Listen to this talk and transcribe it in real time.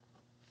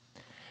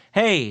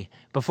Hey,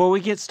 before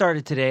we get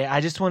started today, I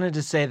just wanted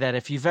to say that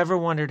if you've ever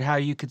wondered how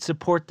you could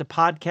support the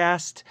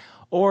podcast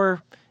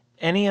or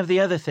any of the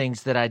other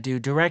things that I do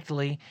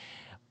directly,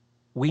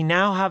 we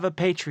now have a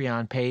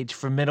Patreon page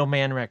for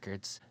Middleman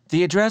Records.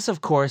 The address, of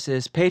course,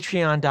 is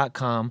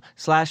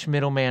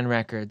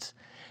patreon.com/middlemanrecords.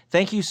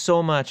 Thank you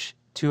so much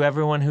to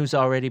everyone who's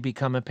already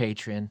become a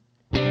patron.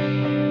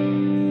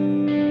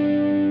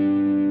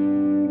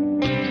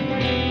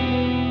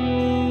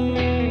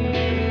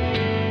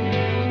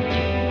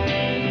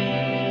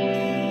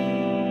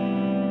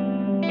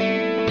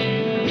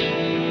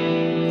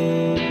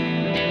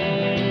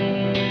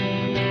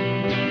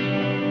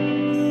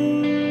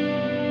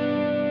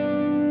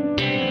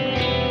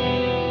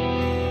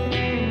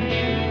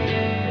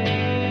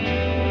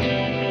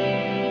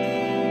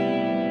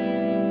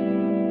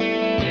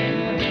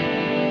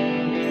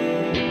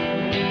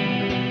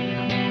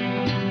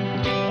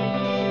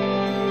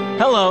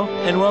 Hello,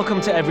 and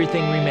welcome to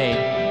Everything Remade,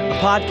 a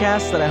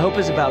podcast that I hope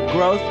is about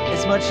growth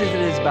as much as it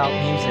is about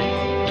music.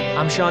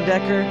 I'm Sean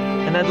Decker,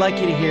 and I'd like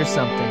you to hear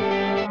something.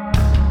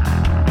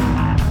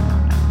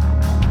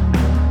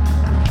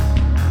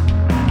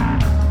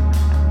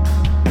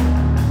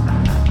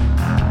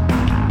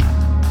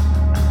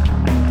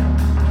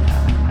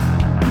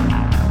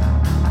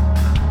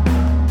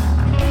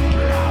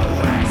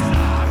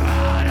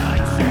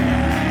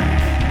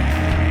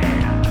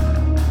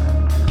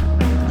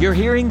 You're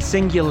hearing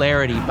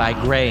Singularity by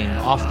Graying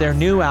off their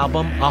new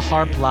album, A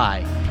Harp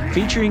Lie,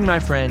 featuring my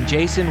friend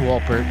Jason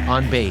Wolpert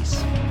on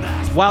bass.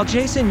 While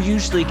Jason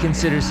usually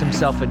considers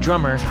himself a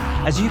drummer,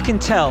 as you can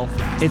tell,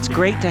 it's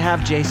great to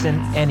have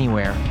Jason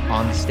anywhere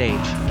on the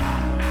stage.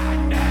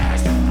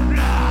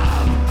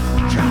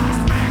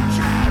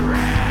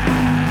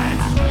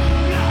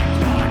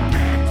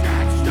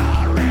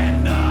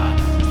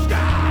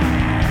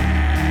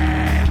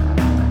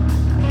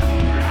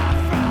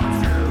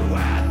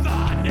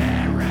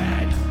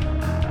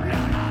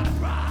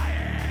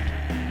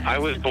 I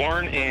was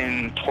born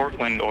in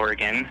Portland,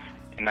 Oregon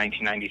in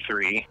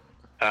 1993.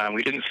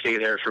 We didn't stay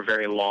there for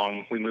very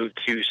long. We moved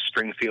to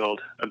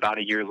Springfield about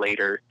a year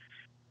later,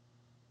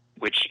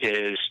 which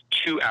is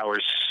 2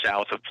 hours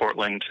south of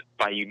Portland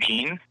by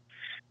Eugene,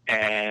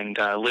 and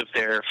lived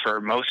there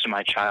for most of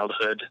my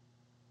childhood.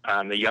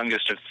 The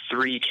youngest of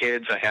three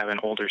kids. I have an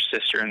older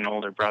sister and an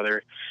older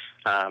brother,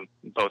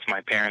 both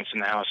my parents in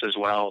the house as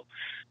well.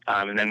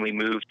 And then we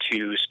moved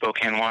to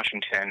Spokane,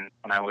 Washington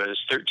when I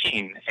was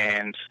 13,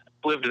 and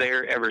lived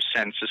there ever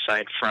since,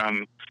 aside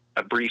from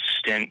a brief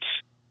stint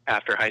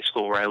after high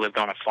school where I lived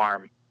on a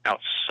farm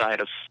outside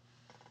of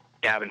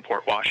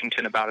Davenport,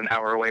 Washington, about an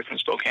hour away from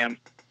Spokane.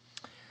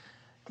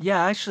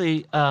 Yeah,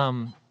 actually,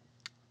 I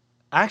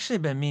actually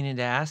been meaning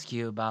to ask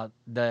you about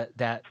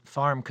that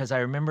farm, because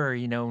I remember,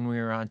 when we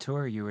were on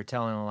tour, you were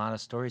telling a lot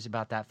of stories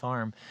about that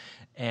farm,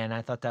 and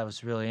I thought that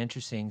was really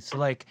interesting. So,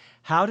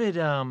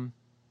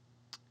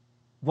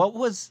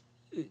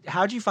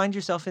 how'd you find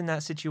yourself in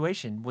that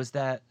situation? Was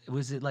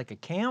it like a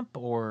camp,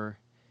 or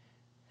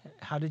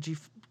how did you,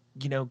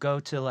 go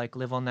to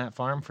live on that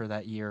farm for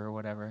that year or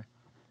whatever?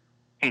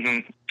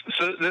 Mm-hmm.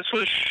 So this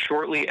was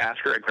shortly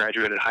after I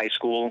graduated high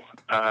school.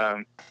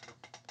 I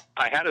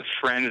had a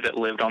friend that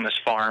lived on this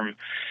farm,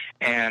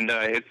 and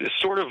it's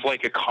sort of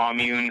like a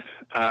commune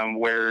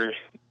where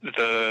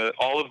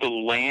all of the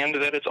land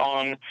that it's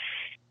on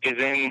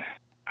is in,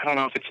 I don't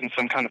know if it's in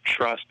some kind of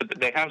trust, but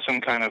they have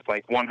some kind of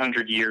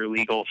 100-year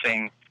legal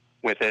thing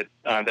with it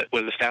that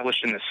was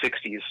established in the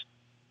 60s.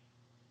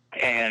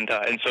 And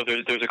so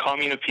there's a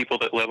commune of people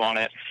that live on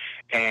it,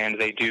 and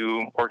they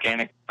do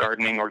organic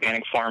gardening,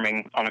 organic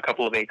farming on a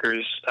couple of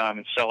acres,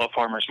 and sell at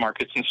farmers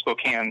markets in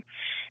Spokane,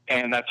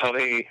 and that's how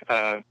they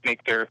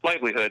make their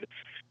livelihood.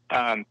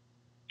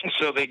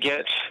 So they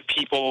get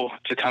people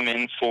to come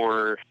in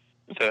for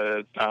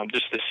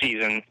just the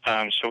season,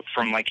 so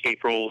from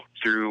April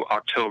through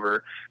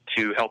October,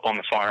 to help on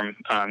the farm.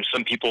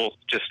 Some people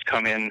just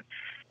come in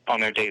on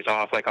their days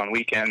off, like on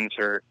weekends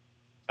or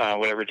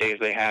whatever days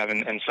they have,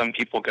 and some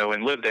people go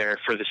and live there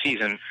for the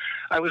season.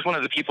 I was one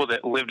of the people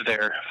that lived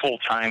there full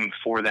time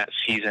for that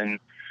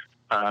season,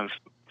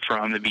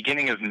 from the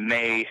beginning of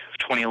May of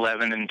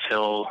 2011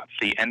 until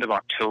the end of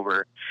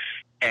October.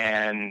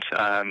 And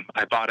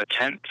I bought a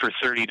tent for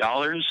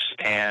 $30,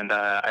 and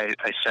I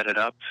set it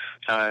up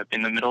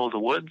in the middle of the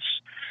woods,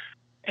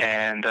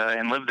 and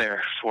lived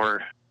there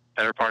for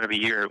the better part of a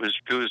year. It was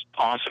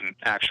awesome,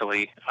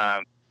 actually.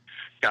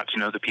 Got to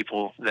know the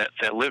people that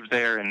lived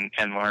there and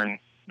learn,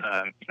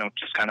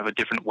 just kind of a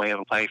different way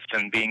of life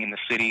than being in the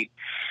city.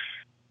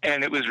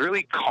 And it was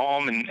really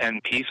calm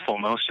and peaceful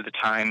most of the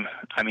time.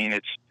 I mean,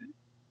 it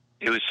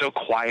was so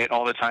quiet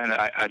all the time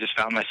that I just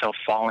found myself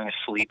falling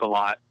asleep a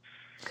lot.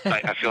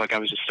 I feel like I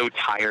was just so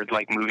tired,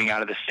 moving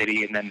out of the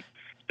city, and then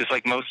just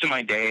most of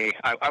my day,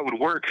 I would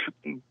work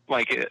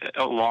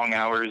long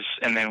hours,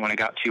 and then when it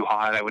got too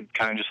hot, I would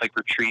kind of just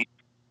retreat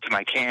to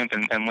my camp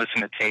and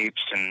listen to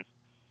tapes and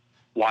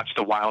watch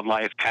the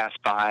wildlife pass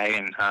by,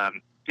 and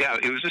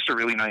it was just a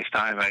really nice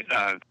time.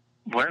 I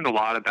learned a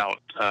lot about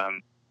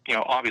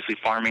obviously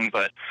farming,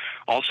 but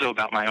also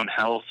about my own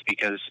health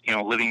because,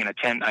 living in a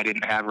tent, I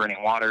didn't have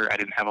running water. I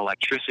didn't have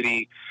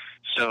electricity.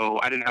 So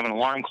I didn't have an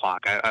alarm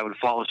clock. I would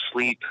fall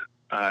asleep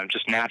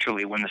just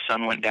naturally when the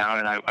sun went down,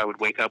 and I would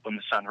wake up when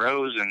the sun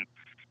rose, and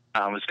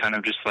was kind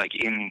of just like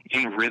in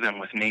rhythm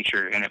with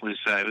nature. And it was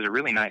a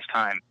really nice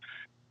time.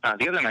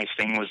 The other nice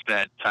thing was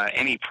that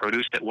any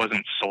produce that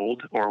wasn't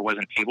sold or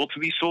wasn't able to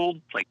be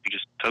sold, like we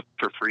just took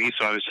for free.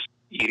 So I was just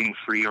eating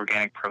free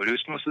organic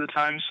produce most of the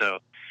time. So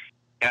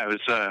yeah, it was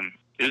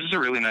just a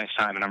really nice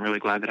time, and I'm really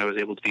glad that I was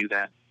able to do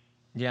that.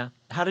 Yeah.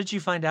 How did you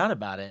find out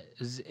about it?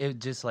 Is it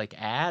just like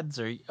ads,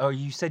 or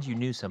you said you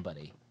knew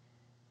somebody?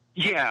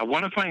 Yeah,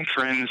 one of my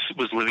friends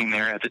was living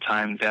there at the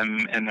time,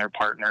 them and their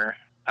partner.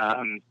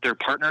 Their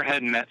partner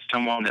had met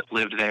someone that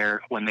lived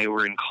there when they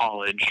were in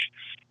college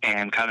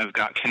and kind of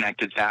got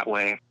connected that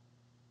way.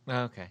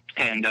 Okay.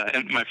 And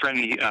my friend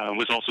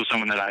was also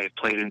someone that I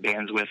played in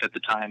bands with at the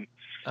time.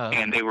 Oh.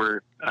 And they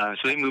were, so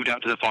they moved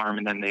out to the farm,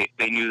 and then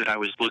they knew that I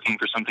was looking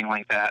for something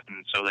like that.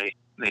 And so they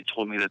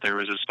told me that there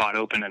was a spot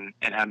open and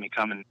had me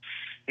come and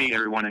meet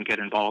everyone and get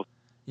involved.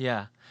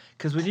 Yeah.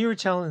 Because when you were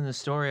telling the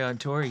story on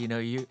tour,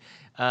 you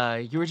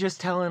were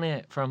just telling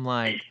it from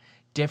like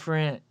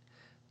different,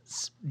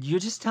 you're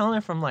just telling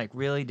it from like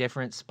really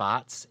different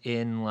spots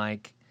in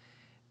like,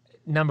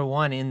 number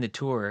one, in the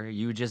tour,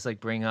 you would just like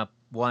bring up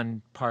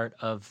one part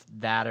of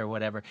that or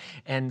whatever.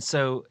 And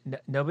so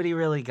nobody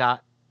really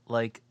got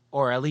like,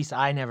 or at least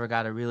I never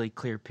got a really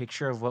clear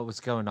picture of what was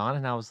going on.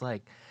 And I was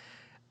like,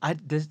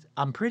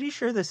 I'm pretty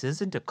sure this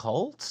isn't a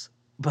cult,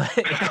 but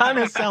it kind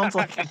of sounds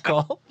like a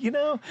cult,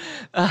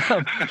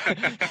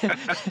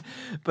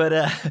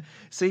 But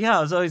so yeah,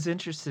 I was always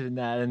interested in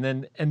that.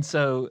 And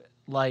so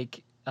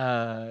like,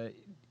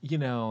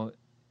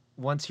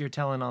 once you're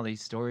telling all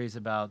these stories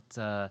about,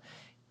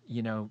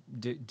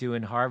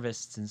 doing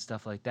harvests and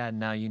stuff like that.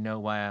 Now you know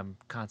why I'm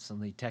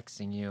constantly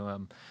texting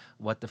you,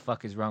 what the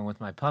fuck is wrong with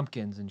my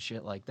pumpkins and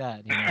shit like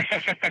that,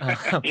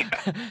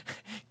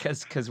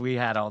 because we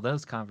had all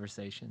those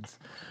conversations.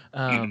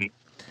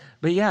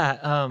 But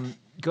yeah,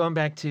 going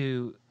back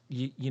to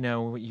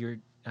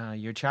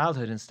your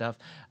childhood and stuff.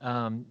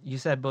 You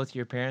said both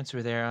your parents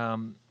were there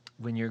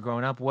when you were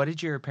growing up. What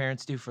did your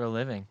parents do for a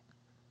living?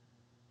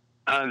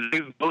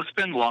 They've both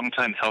been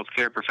longtime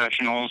healthcare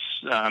professionals.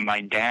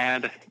 My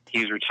dad,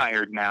 he's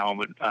retired now,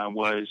 but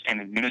was an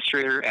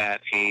administrator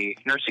at a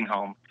nursing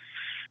home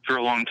for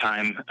a long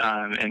time.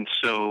 And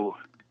so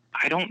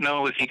I don't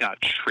know if he got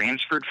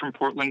transferred from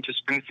Portland to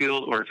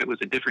Springfield or if it was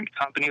a different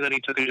company that he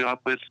took a job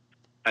with.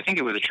 I think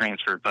it was a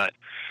transfer, but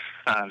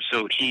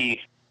so he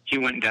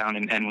went down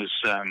and was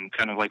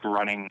kind of like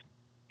running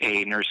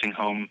a nursing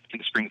home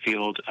in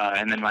Springfield.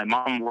 And then my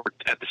mom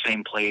worked at the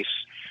same place.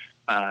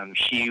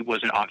 She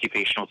was an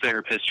occupational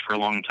therapist for a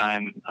long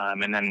time,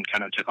 and then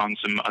kind of took on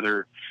some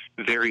other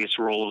various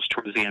roles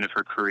towards the end of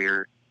her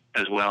career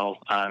as well,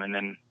 and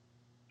then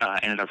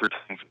ended up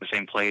retiring from the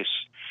same place.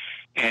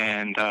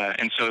 And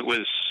so it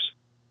was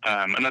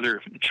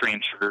another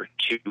transfer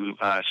to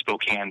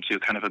Spokane, to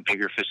kind of a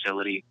bigger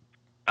facility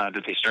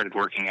that they started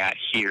working at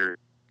here.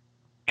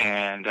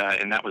 And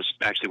that was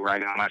actually where I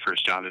got my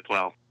first job as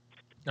well.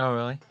 Oh,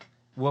 really?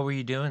 What were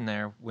you doing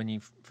there when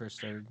you first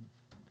started?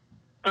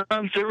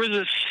 There was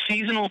a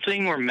seasonal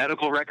thing where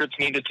medical records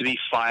needed to be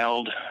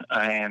filed,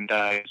 and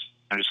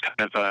just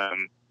kind of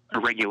a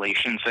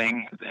regulation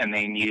thing, and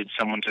they needed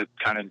someone to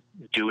kind of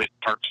do it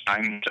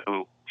part-time, so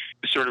it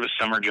was sort of a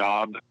summer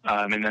job,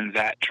 and then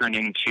that turned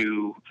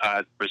into,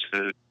 there was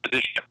a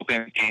position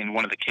open in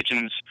one of the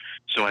kitchens,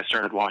 so I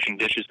started washing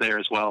dishes there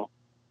as well.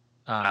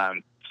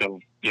 So,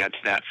 yeah,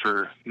 did that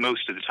for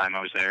most of the time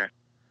I was there.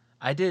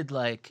 I did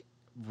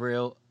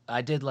real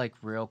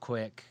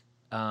quick,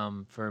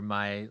 for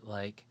my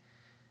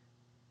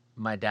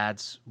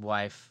dad's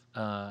wife,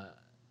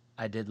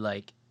 I did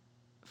like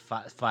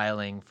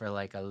filing for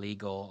like a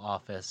legal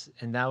office,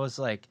 and that was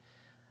like,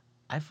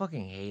 I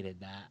fucking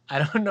hated that. I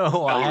don't know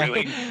why. Oh,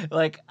 really?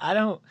 Like, I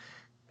don't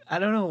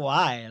know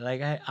why.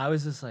 Like, I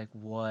was just like,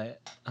 what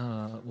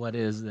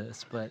is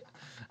this? But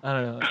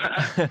I don't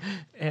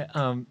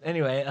know.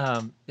 Anyway,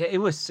 it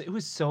was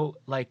so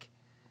like,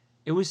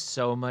 it was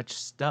so much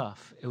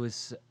stuff. It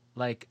was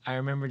like, I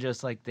remember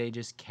just like they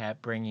just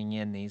kept bringing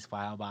in these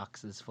file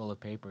boxes full of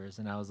papers,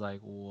 and I was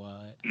like,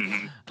 what?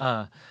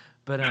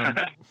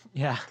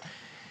 Yeah.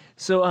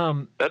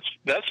 So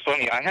that's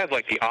funny. I had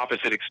like the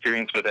opposite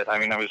experience with it. I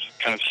mean, I was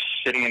kind of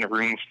sitting in a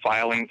room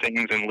filing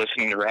things and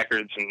listening to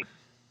records, and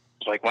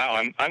was like,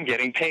 wow, I'm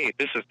getting paid.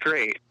 This is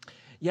great.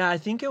 Yeah, I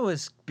think it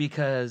was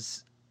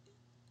because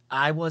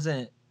I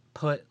wasn't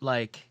put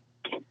like,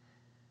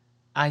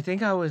 I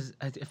think I was,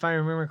 if I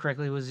remember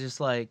correctly, it was just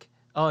like,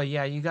 oh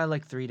yeah, you got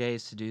like 3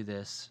 days to do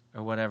this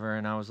or whatever,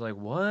 and I was like,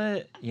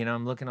 what?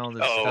 I'm looking at all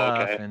this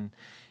stuff, okay.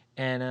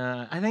 and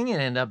I think it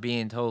ended up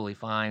being totally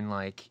fine.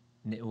 Like,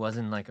 it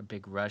wasn't like a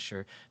big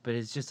rusher, but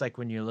it's just like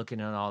when you're looking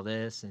at all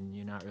this and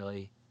you're not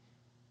really,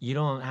 you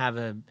don't have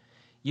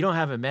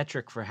a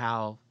metric for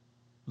how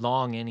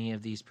long any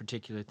of these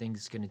particular things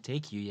is going to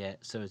take you yet,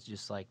 so it's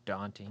just like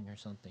daunting or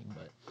something.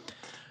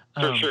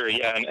 For sure,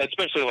 yeah, and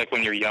especially like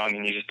when you're young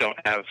and you just don't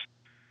have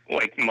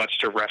like much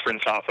to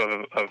reference off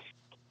of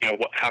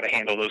how to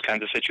handle those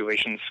kinds of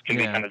situations can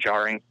be kind of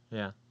jarring.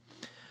 Yeah.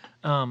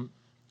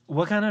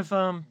 What kind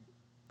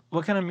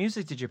of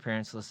music did your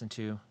parents listen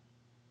to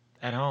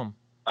at home?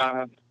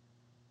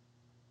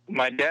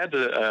 My dad's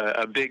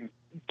a big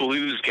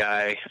blues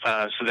guy,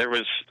 so there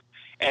was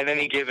at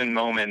any given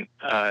moment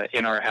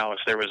in our house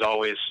there was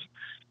always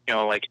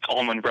like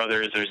Allman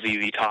Brothers or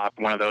ZZ Top,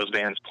 one of those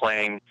bands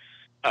playing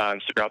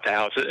throughout the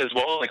house, as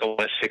well as like a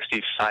lot of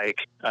 60s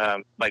psych.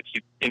 Like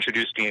he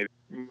introduced me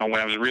when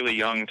I was really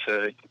young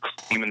to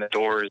Cream and the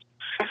Doors,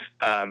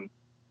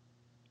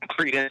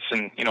 Creedence,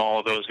 and all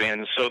of those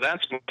bands. So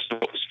that's most of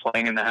what was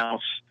playing in the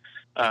house.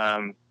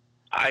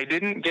 I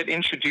didn't get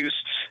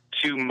introduced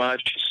to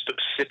much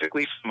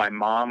specifically from my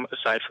mom,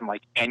 aside from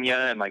like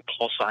Enya and like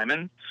Paul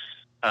Simon.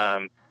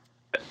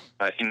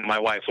 My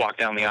wife walked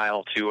down the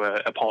aisle to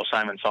a Paul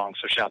Simon song,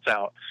 so shouts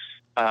out.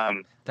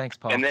 Thanks,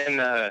 Paul. And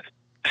then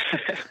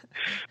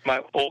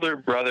my older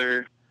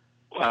brother,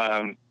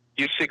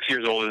 he's 6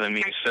 years older than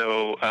me,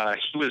 so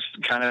he was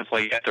kind of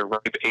like at the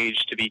ripe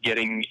age to be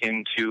getting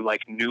into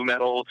like nu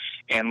metal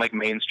and like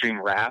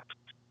mainstream rap.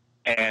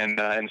 And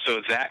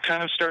so that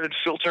kind of started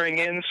filtering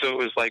in. So it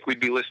was like we'd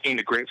be listening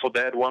to Grateful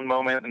Dead one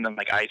moment and then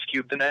like Ice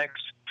Cube the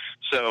next.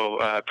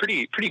 So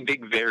pretty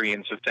big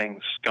variance of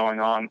things going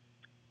on.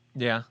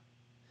 Yeah.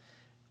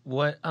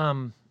 What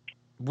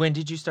when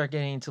did you start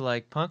getting into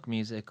like punk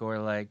music or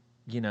like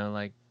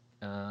like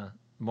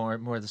more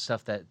of the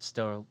stuff that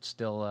still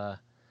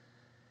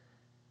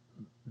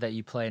that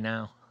you play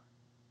now?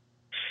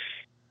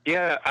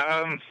 Yeah,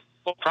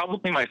 well,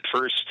 probably my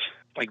first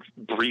like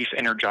brief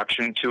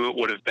introduction to it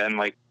would have been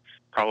like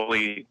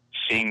probably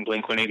seeing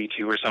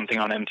Blink-182 or something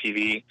on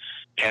MTV,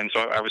 and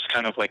so I was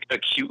kind of like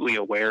acutely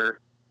aware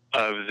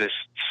of this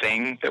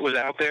thing that was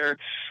out there.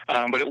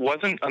 But it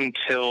wasn't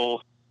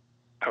until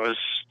I was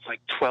like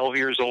 12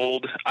 years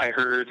old I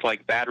heard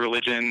like Bad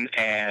Religion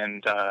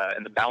and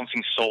the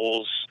Bouncing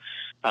Souls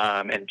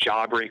and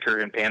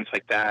Jawbreaker and bands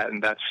like that,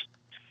 and that's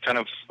kind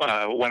of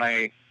when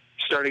I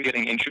started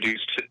getting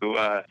introduced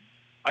to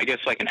I guess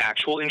like an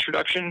actual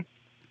introduction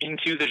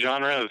into the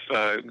genre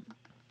of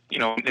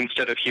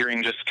instead of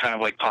hearing just kind of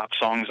like pop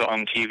songs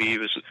on TV, it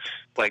was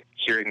like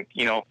hearing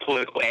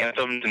political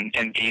anthems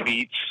and D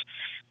beats.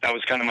 That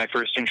was kind of my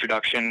first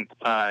introduction,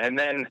 and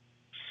then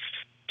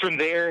from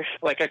there,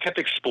 like I kept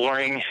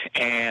exploring,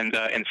 and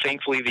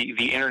thankfully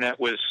the internet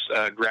was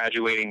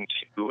graduating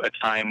to a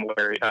time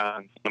where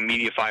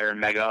MediaFire and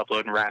Mega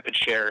Upload and Rapid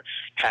Share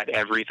had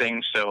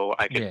everything, so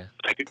I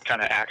could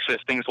kind of access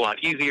things a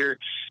lot easier,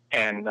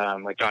 and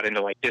like got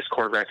into like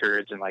Discord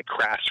Records and like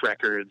Crass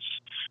Records,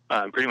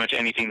 pretty much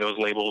anything those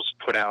labels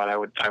put out, I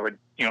would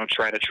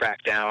try to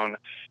track down,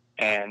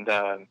 and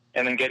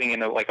then getting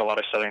into like a lot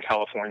of Southern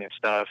California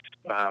stuff.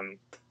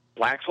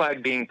 Black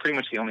Flag being pretty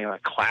much the only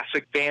like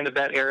classic band of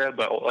that era,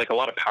 but like a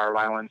lot of Power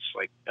Violence,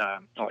 like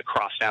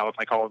Crossed Out,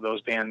 like all of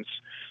those bands.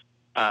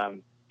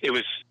 It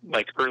was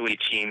like early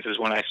teens is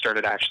when I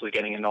started actually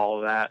getting into all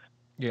of that.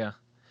 Yeah.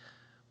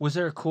 Was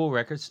there a cool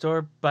record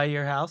store by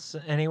your house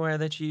anywhere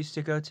that you used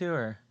to go to,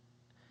 or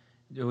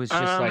it was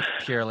just like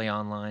purely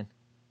online?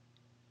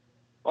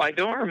 Well, I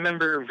don't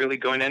remember really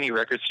going to any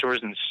record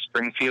stores in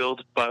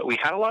Springfield, but we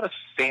had a lot of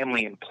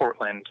family in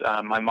Portland.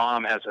 My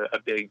mom has a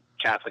big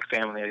Catholic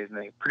family, and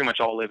they pretty much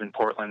all live in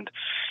Portland.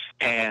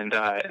 And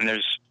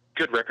there's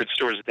good record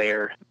stores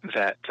there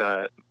that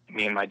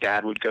me and my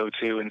dad would go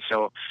to, and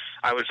so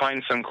I would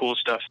find some cool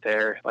stuff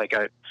there. Like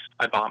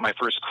I bought my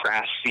first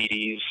Crass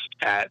CDs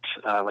at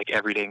like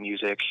Everyday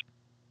Music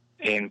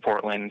in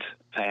Portland,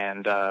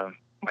 and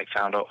like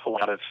found a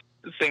lot of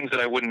things that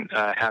I wouldn't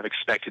have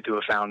expected to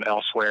have found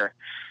elsewhere.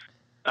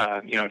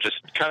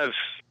 Just kind of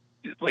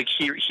like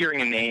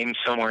hearing a name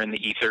somewhere in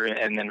the ether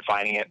and then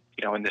finding it,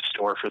 in this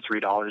store for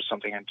 $3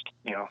 something, and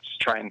just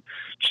try and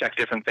check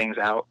different things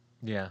out.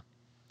 Yeah.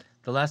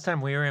 The last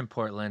time we were in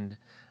Portland,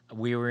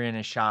 we were in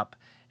a shop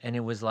and it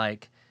was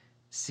like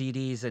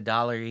CDs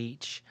 $1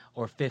 each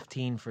or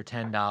 15 for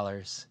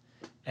 $10.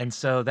 And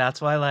so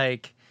that's why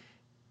like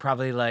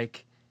probably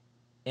like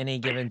any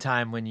given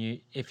time when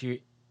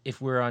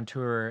if we're on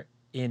tour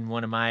in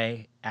one of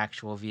my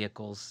actual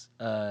vehicles,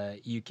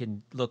 you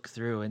can look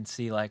through and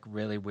see like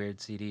really weird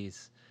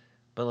CDs,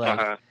 but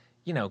like,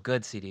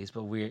 good CDs,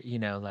 but weird,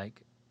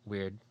 like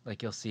weird,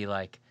 like you'll see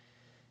like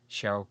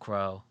Sheryl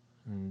Crow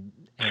and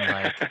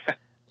like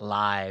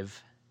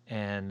Live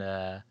and,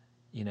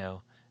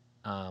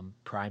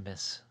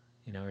 Primus,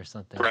 or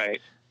something.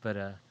 Right.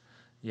 But,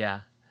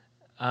 yeah.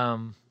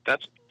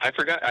 I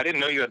forgot. I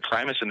didn't know you had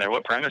Primus in there.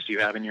 What Primus do you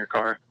have in your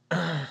car?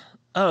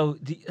 Oh,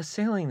 the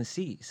Sailing the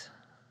Seas.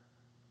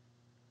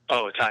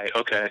 Oh, tight.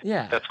 Okay.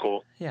 Yeah. That's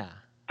cool. Yeah.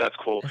 That's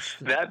cool.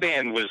 That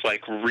band was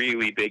like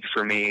really big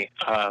for me.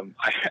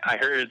 I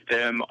heard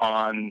them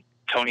on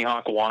Tony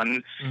Hawk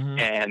 1, Mm-hmm.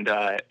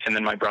 and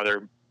then my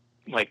brother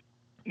like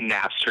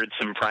Napstered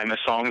some Primus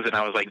songs, and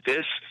I was like,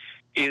 this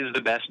is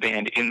the best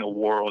band in the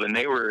world. And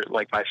they were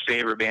like my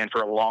favorite band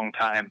for a long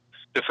time.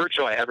 the first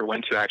show I ever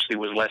went to actually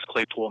was Les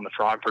Claypool and the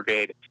Frog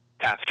Brigade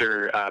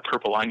after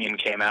Purple Onion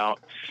came out,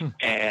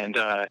 and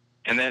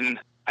then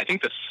I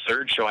think the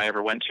third show I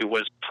ever went to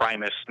was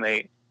Primus, and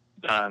they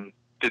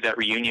did that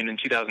reunion in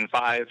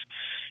 2005,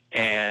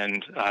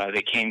 and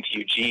they came to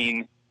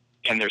Eugene,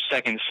 and their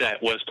second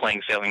set was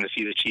playing Sailing the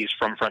Seas of Cheese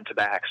from front to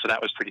back, so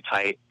that was pretty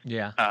tight.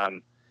 Yeah.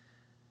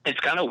 It's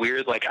kind of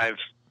weird, like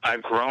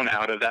I've grown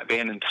out of that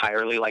band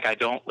entirely. Like, I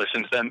don't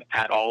listen to them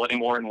at all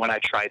anymore, and when I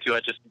try to,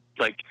 I just,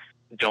 like,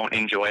 don't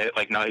enjoy it,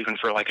 like, not even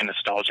for, like, a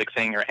nostalgic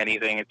thing or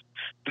anything. It's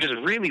just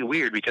really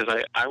weird because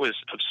I was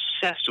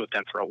obsessed with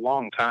them for a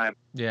long time.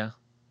 Yeah.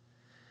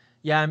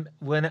 Yeah,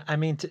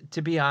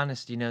 to be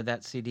honest, you know,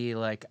 that CD,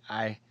 like,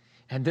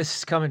 and this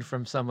is coming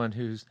from someone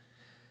who's,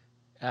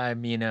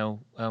 you know,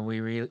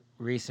 we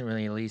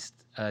recently released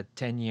a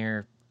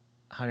 10-year,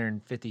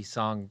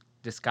 150-song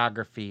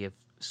discography of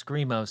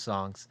Screamo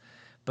songs,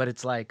 but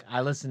it's like,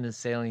 I listen to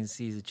Sailing the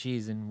Seas of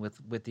Cheese, and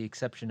with the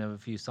exception of a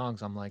few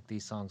songs, I'm like,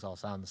 these songs all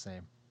sound the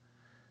same.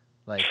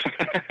 Like,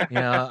 you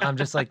know, I'm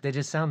just like, they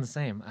just sound the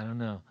same. I don't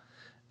know.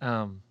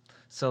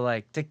 So,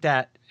 like, take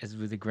that as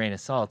with a grain of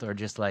salt, or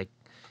just like,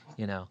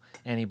 you know,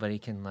 anybody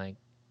can, like,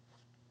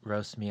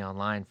 roast me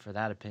online for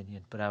that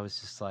opinion. But I was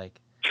just like,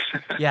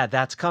 yeah,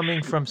 that's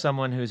coming from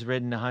someone who's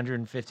written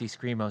 150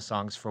 Screamo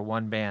songs for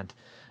one band.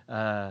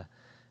 I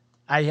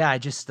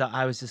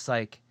was just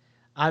like,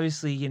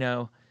 obviously, you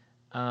know,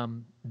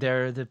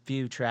 there are the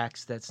few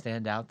tracks that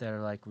stand out that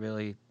are, like,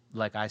 really,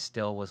 like, I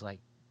still was like,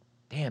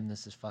 damn,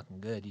 this is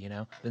fucking good, you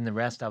know? Then the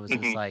rest, I was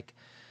just like,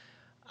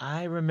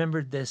 I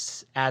remembered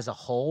this as a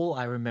whole.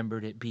 I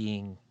remembered it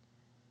being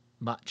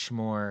much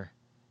more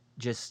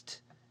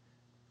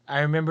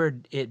I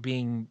remembered it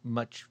being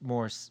much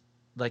more,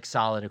 like,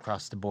 solid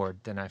across the board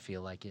than I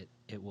feel like it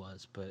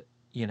was. But,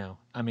 you know,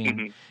 I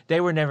mean, they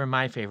were never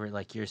my favorite,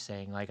 like you're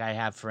saying. Like, I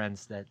have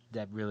friends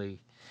that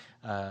really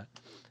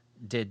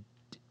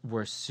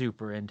were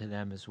super into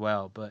them as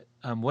well. But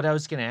what I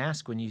was going to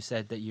ask when you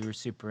said that you were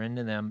super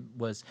into them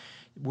was,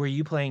 were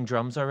you playing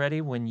drums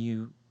already when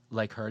you,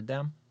 like, heard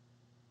them?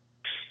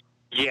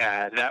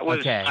 Yeah, that was,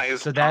 okay. I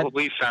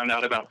probably found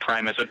out about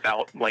Primus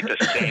about, like, the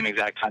same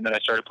exact time that I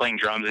started playing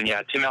drums. And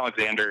yeah, Tim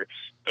Alexander,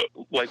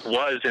 like,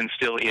 was and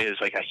still is,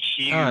 like, a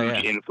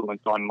huge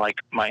influence on, like,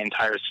 my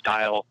entire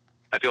style.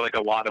 I feel like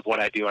a lot of what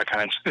I do, I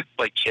kind of just,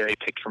 like, cherry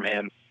picked from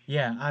him.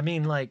 Yeah, I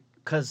mean, like,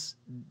 because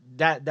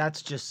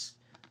that's just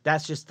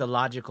the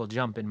logical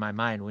jump in my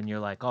mind when you're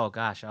like, oh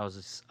gosh, I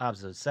was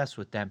obsessed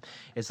with them.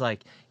 It's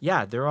like,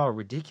 yeah, they're all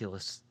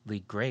ridiculously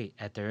great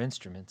at their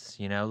instruments,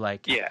 you know,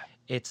 like, yeah,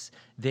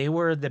 they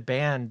were the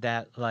band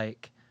that,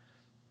 like,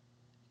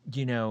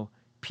 you know,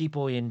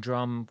 people in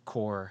drum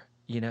corps,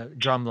 you know,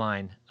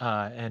 drumline,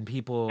 and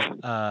people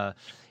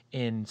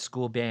in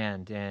school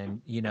band,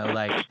 and, you know,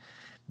 like,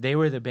 they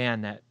were the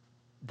band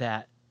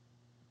that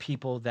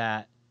people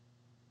that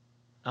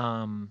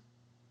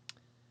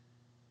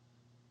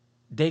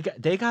they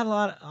got a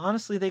lot,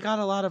 honestly, they got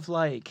a lot of,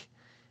 like,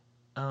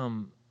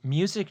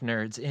 music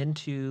nerds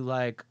into,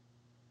 like,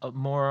 a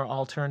more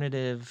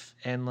alternative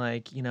and,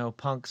 like, you know,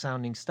 punk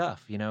sounding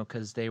stuff, you know,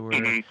 because they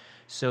were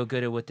so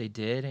good at what they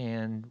did,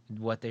 and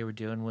what they were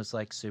doing was,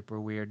 like,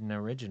 super weird and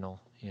original,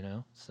 you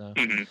know. So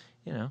you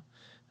know,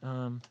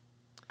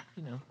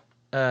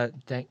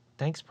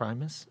 thanks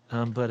Primus,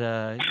 but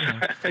you know,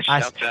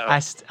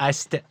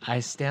 I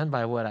stand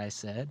by what I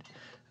said,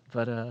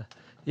 but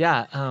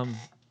yeah.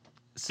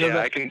 So yeah,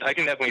 I can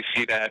definitely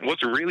see that.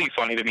 What's really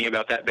funny to me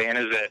about that band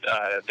is that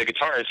the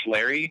guitarist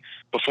Larry,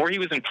 before he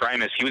was in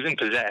Primus, he was in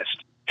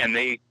Possessed, and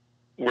they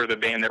were the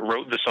band that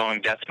wrote the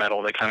song Death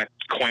Metal. They kind of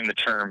coined the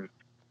term.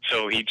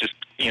 So he just,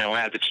 you know,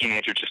 as a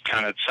teenager, just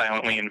kind of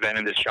silently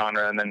invented this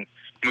genre, and then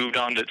moved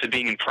on to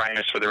being in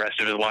Primus for the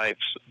rest of his life.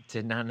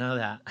 Did not know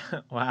that.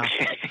 Wow.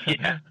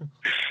 Yeah.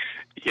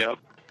 Yep.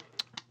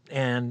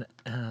 And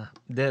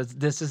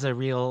this is a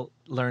real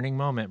learning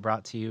moment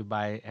brought to you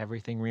by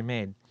Everything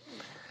Remade.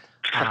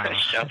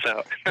 Shouts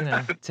out. You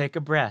know, take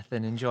a breath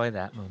and enjoy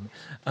that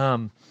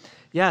moment.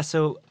 Yeah,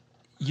 so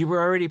you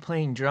were already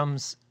playing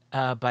drums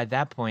by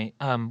that point.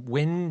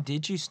 When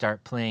did you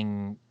start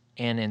playing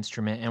an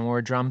instrument, and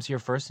were drums your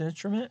first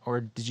instrument,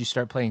 or did you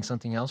start playing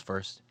something else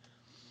first?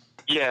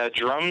 Yeah,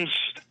 drums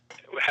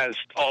has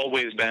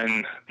always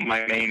been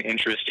my main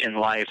interest in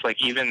life.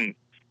 Like, even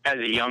as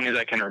young as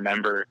I can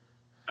remember,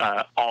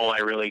 all I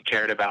really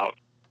cared about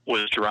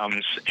was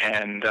drums.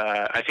 And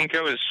I think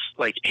I was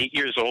like 8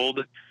 years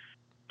old.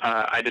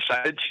 I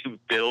decided to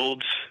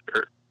build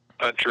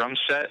a drum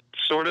set,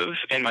 sort of,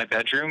 in my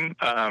bedroom.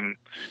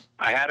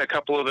 I had a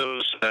couple of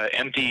those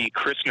empty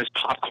Christmas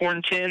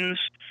popcorn tins.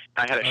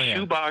 I had a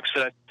shoebox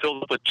that I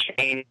filled up with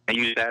chain. I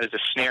used that as a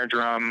snare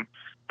drum.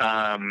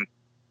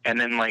 And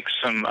then, like,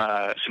 some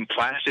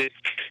plastic,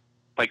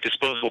 like,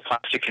 disposable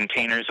plastic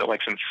containers that,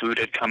 like, some food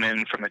had come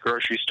in from the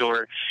grocery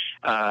store.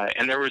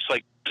 And there was,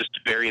 like, just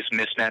various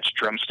mismatched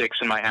drumsticks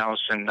in my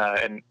house, and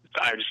I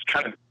just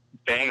kind of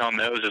bang on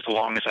those as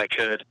long as I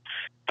could,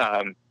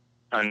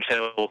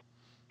 until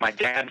my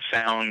dad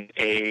found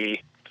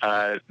a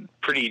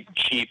pretty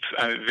cheap,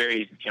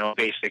 very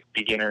basic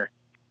beginner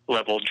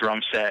level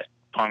drum set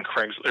on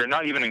Craigslist, or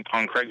not even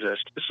on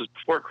Craigslist. This was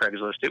before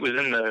Craigslist. It was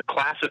in the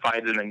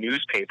classifieds in the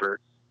newspaper.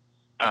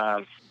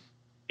 Back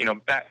in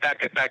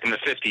the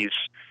 50s.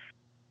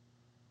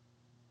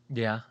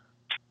 Yeah,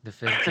 the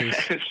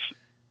 50s.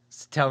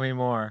 Tell me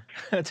more.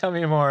 Tell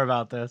me more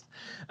about this.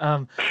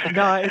 No,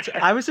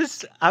 I was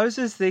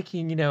just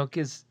thinking,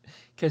 because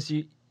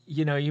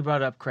you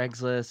brought up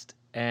Craigslist,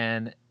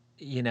 and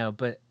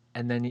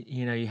and then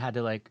you had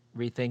to like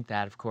rethink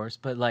that, of course,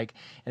 but like,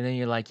 and then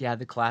you're like, yeah,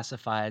 the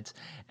classifieds,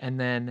 and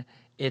then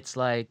it's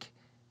like,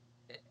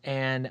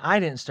 and I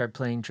didn't start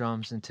playing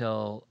drums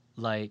until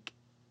like,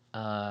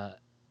 I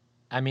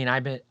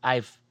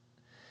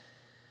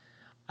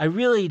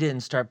really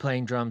didn't start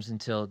playing drums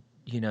until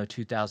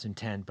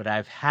 2010, but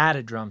I've had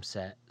a drum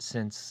set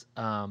since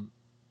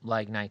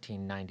like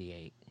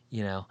 1998.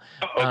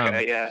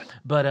 Okay, yeah.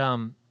 But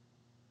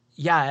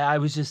yeah, I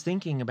was just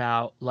thinking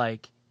about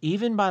like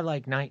even by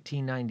like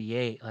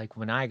 1998, like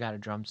when I got a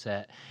drum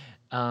set,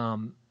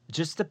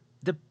 just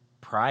the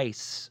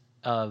price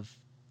of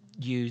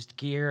used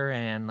gear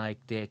and like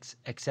the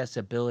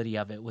accessibility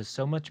of it was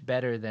so much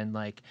better than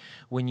like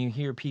when you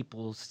hear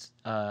people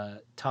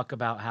talk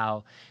about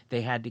how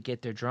they had to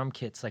get their drum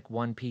kits like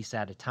one piece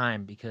at a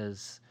time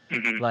because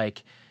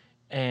like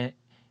and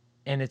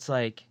it's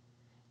like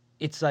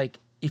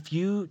if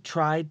you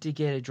tried to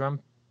get a drum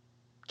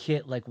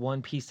kit like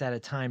one piece at a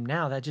time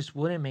now, that just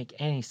wouldn't make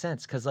any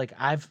sense, because like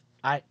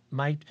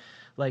my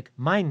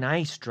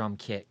nice drum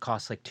kit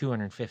costs like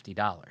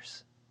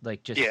 $250,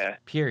 like just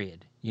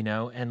period,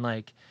 and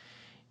like,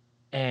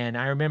 and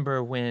I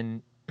remember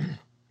when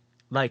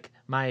like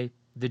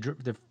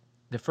the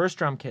first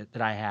drum kit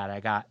that I had, I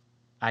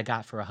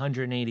got for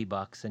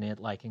 $180, and it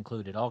like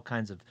included all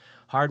kinds of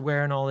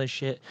hardware and all this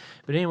shit.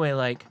 But anyway,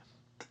 like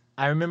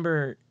I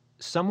remember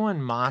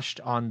someone moshed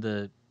on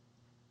the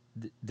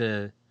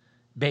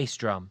bass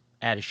drum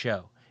at a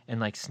show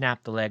and like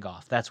snapped the leg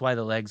off. That's why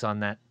the legs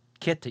on that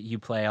kit that you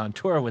play on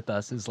tour with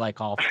us is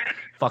like all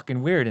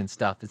fucking weird and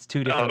stuff. It's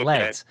two different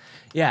legs.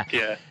 Yeah.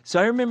 So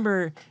I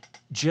remember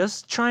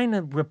just trying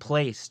to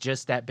replace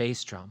just that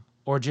bass drum,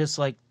 or just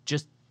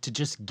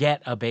to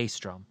get a bass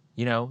drum.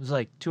 It was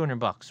like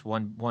 $200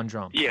 one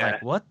drum. Yeah.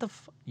 Like what the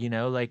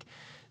like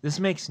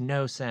this makes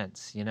no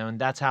sense, and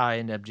that's how I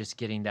ended up just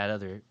getting that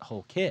other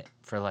whole kit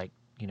for like,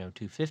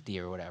 $250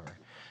 or whatever.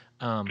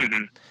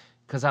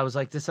 Because I was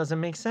like, this doesn't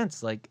make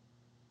sense. Like,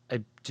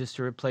 just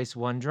to replace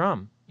one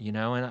drum, and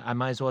I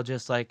might as well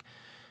just like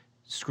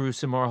screw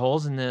some more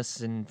holes in this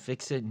and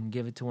fix it and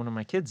give it to one of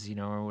my kids,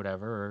 or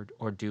whatever,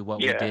 or do what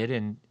we did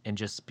and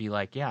just be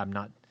like, yeah, I'm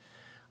not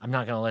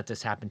gonna let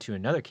this happen to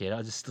another kid.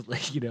 I'll just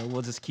like,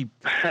 we'll just keep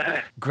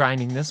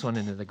grinding this one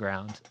into the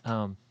ground.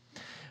 But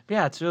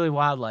yeah, it's really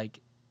wild. Like,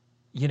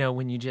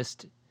 when you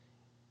just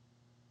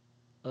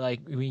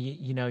like you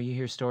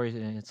hear stories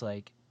and it's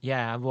like,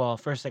 yeah, well,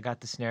 first I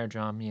got the snare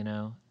drum,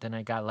 then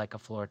I got like a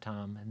floor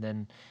tom, and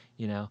then,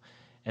 and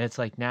it's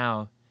like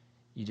now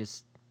you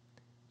just,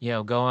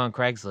 go on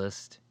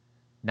Craigslist,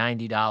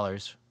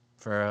 $90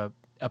 for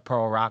a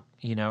Pearl Rock,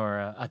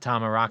 or a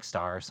Tama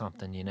Rockstar or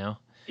something, Yeah,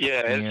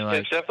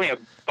 it's definitely a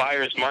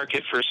buyer's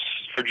market for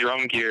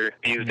drum gear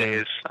these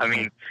days. I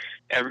mean,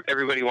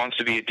 everybody wants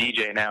to be a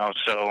DJ now,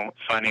 so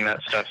finding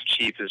that stuff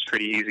cheap is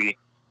pretty easy.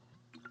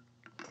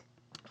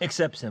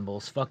 Except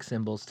cymbals. Fuck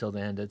cymbals till the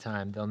end of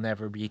time. They'll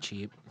never be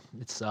cheap.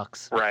 It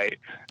sucks. Right.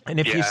 And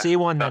if you see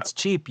one that's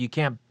cheap, you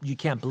can't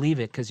believe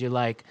it, because you're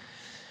like,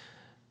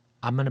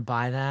 I'm gonna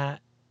buy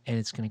that and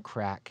it's gonna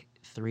crack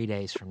 3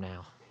 days from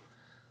now.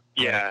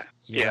 Yeah.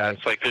 Like,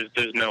 it's like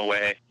there's no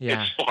way.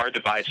 Yeah. It's so hard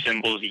to buy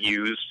cymbals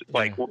used,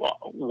 like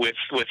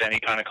with any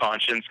kind of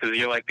conscience, because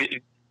you're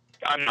like,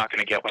 I'm not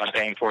gonna get what I'm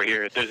paying for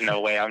here. There's no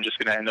way. I'm just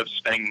gonna end up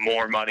spending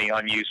more money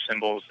on used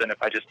cymbals than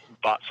if I just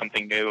bought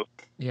something new.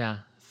 Yeah.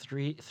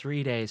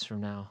 3 days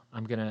from now,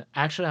 I'm not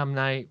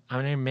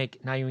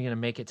even gonna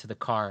make it to the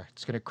car.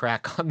 It's gonna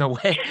crack on the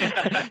way.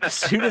 As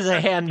soon as I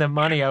hand the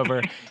money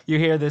over, you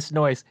hear this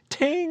noise,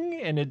 ting,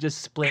 and it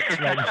just splits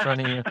right in front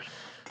of you.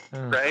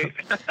 Right?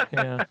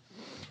 Yeah.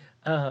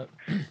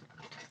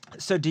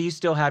 So do you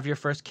still have your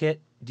first kit?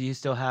 Do you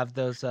still have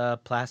those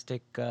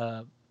plastic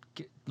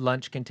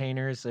lunch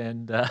containers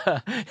and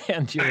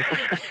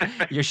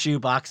your shoe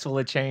box full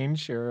of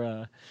change,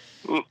 or?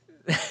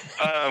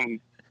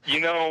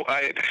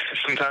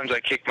 Sometimes I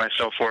kick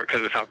myself for it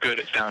because of how good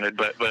it sounded,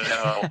 but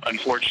no,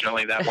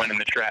 unfortunately that went in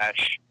the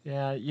trash.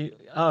 Yeah, you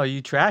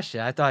trashed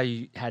it. I thought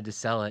you had to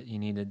sell it. You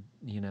needed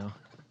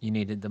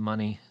the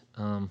money.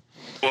 Well,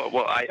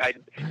 I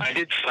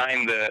did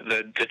sign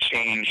the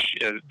change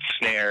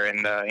snare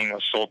and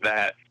sold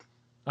that.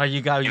 Oh,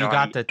 you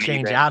got the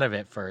change out of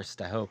it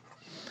first, I hope.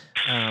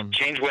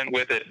 Change went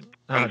with it,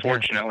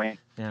 unfortunately.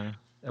 Yeah,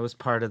 that was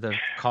part of the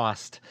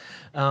cost.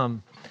 Yeah,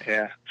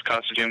 it's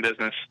cost of doing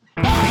business.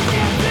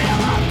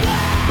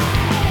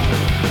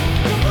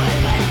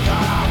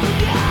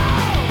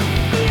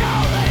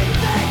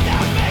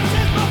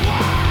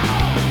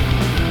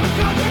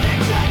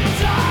 Contradiction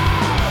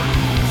inside.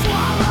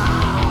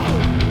 Swallow.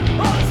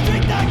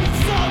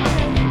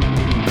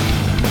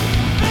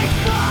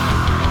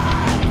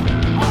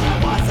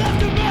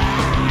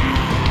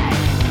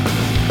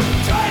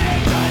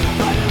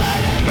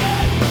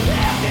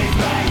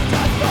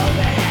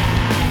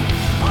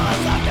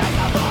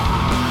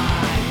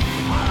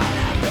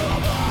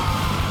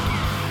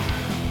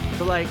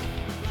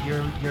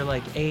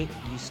 like 8,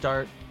 you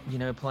start, you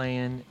know,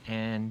 playing,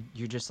 and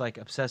you're just like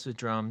obsessed with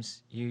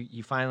drums.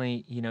 You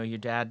finally, you know, your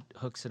dad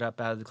hooks it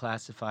up out of the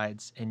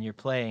classifieds, and you're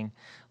playing.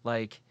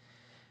 Like,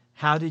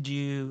 how did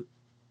you?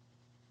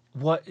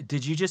 What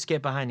did you just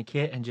get behind a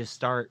kit and just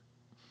start,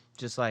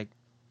 just like,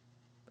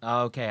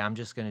 oh, okay, I'm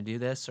just gonna do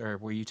this, or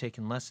were you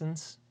taking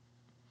lessons?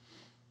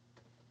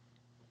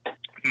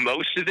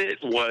 Most of it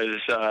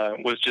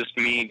was just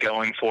me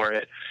going for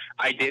it.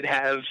 I did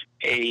have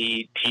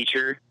a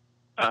teacher.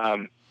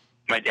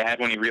 My dad,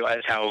 when he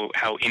realized how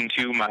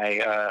into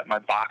my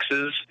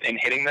boxes and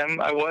hitting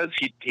them I was,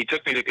 he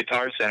took me to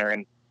Guitar Center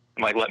and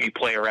like let me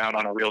play around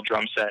on a real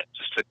drum set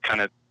just to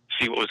kind of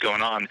see what was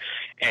going on.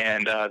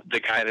 And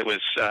the guy that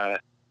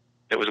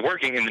was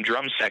working in the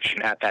drum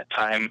section at that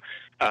time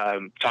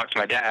talked to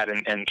my dad,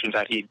 and turns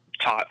out he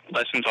taught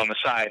lessons on the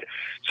side.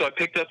 So I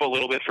picked up a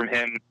little bit from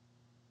him.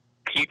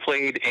 He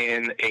played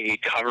in a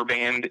cover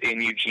band in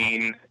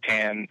Eugene,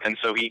 and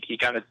so he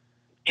kind of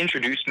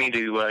introduced me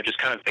to just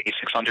kind of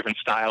basics on different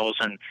styles,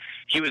 and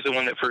he was the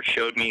one that first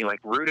showed me like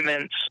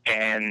rudiments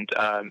and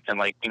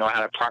like, you know, how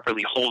to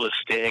properly hold a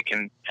stick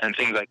and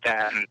things like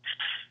that. And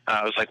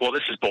I was like, well,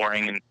 this is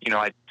boring, and you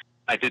know,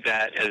 I did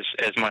that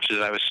as much as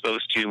I was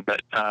supposed to,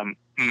 but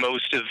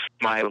most of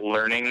my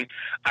learning,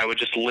 I would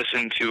just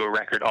listen to a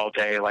record all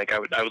day. Like I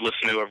would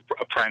listen to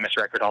a Primus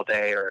record all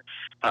day, or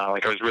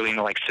like I was really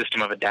into like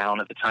System of a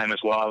Down at the time as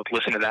well. I would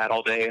listen to that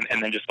all day,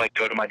 and then just like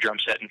go to my drum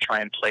set and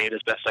try and play it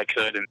as best I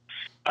could. And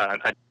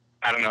I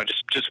don't know,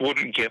 just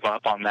wouldn't give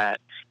up on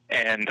that.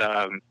 And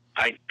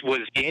I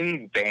was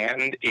in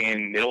band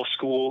in middle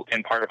school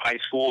and part of high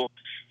school.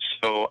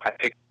 So I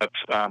picked up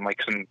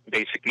like some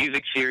basic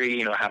music theory,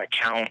 you know, how to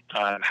count,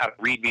 how to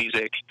read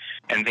music,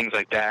 and things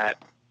like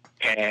that,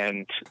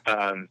 and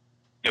you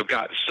know,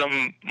 got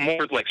some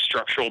more like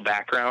structural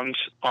background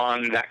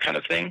on that kind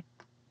of thing.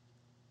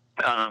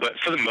 But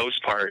for the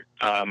most part,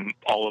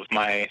 all of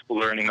my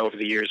learning over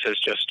the years has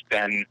just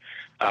been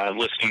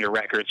listening to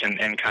records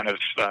and kind of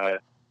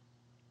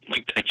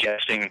like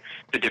digesting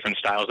the different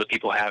styles that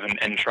people have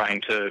and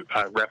trying to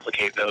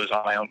replicate those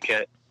on my own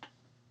kit.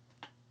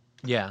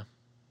 Yeah.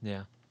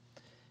 Yeah.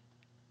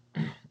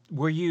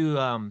 Were you,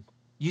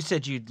 you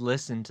said you'd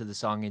listen to the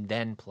song and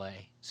then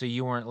play, so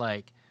you weren't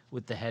like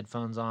with the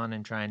headphones on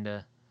and trying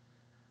to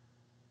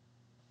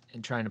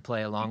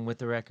play along with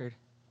the record?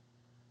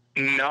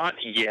 Not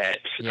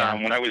yet. Yeah.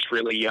 When I was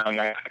really young,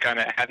 I kind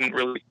of hadn't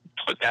really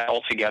put that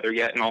all together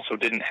yet, and also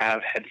didn't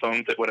have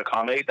headphones that would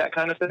accommodate that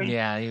kind of thing.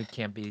 Yeah, you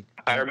can't be.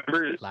 I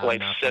remember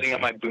like setting up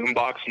my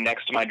boombox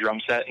next to my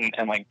drum set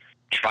and like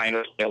trying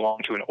to play along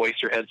to an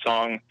Oysterhead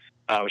song,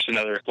 which is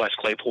another Les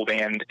Claypool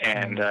band,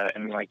 and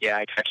like, yeah,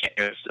 I can't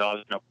do this. So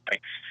there's no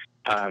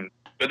point.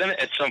 But then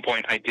at some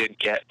point, I did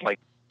get like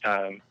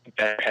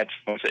better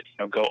headphones that, you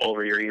know, go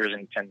over your ears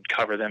and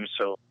cover them,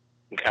 so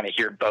you can kind of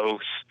hear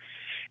both.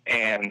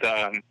 And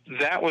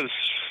that was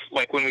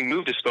like when we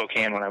moved to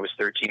Spokane when I was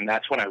 13.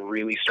 That's when I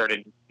really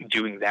started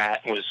doing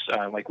that, was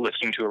like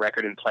listening to a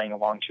record and playing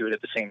along to it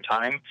at the same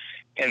time.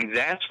 And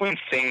that's when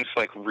things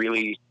like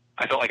really,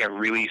 I felt like I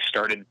really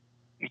started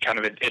kind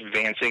of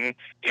advancing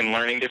in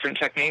learning different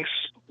techniques,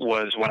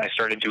 was when I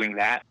started doing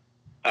that.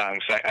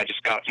 So I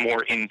just got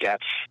more in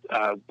depth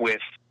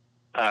with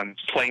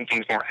playing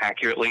things more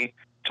accurately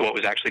to what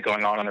was actually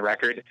going on the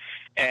record.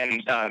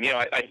 And, you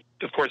know, I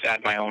of course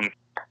add my own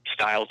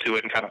style to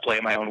it and kind of play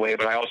it my own way,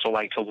 but I also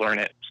like to learn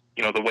it,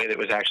 you know, the way that it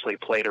was actually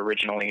played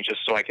originally,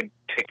 just so I could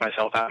take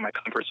myself out of my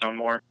comfort zone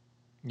more.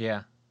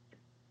 Yeah.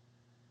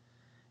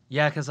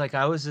 Yeah, because like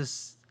I was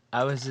just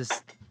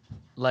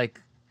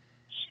like,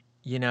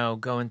 you know,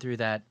 going through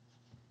that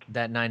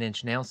Nine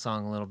Inch Nails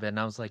song a little bit, and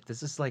I was like,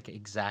 this is like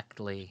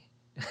exactly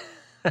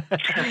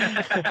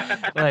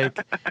like,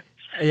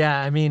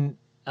 yeah, I mean,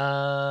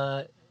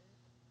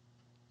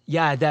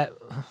 yeah, that,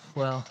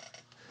 well,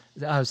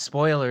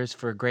 spoilers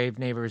for Grave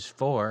Neighbors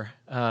 4.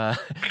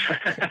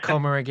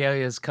 Coma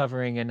Regalia is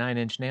covering a Nine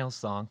Inch Nails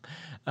song.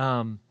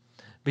 But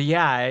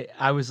yeah,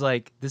 I was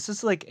like, this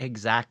is like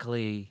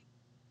exactly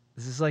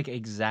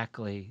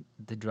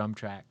the drum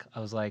track. I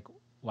was like,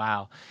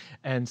 wow.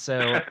 And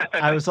so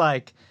I was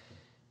like,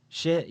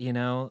 shit, you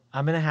know,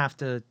 I'm going to have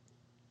to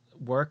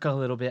work a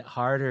little bit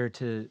harder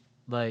to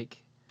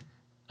like,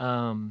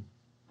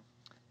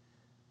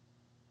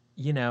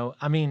 you know,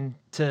 I mean,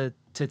 to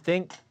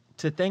think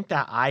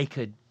that I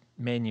could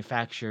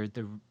manufacture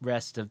the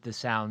rest of the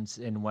sounds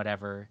in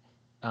whatever,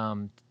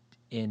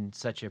 in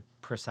such a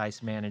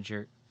precise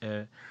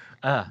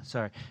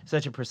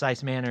such a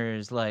precise manner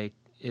is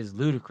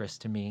ludicrous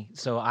to me.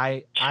 So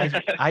I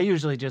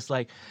usually just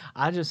like,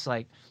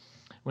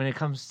 when it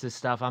comes to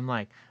stuff, I'm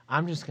like,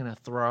 I'm just gonna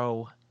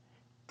throw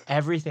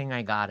everything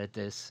I got at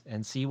this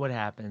and see what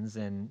happens.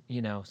 And,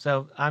 you know,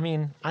 so I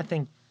mean, I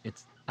think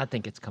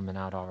it's coming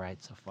out all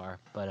right so far.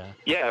 But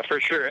yeah, for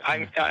sure.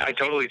 I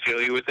totally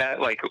feel you with that.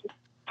 Like,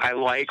 I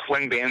like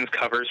when bands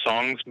cover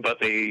songs, but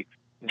they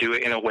do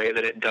it in a way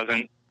that it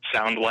doesn't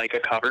sound like a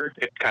cover.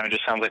 It kind of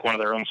just sounds like one of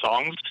their own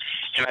songs.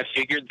 And I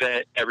figured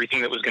that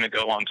everything that was going to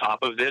go on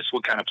top of this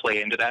would kind of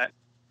play into that,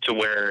 to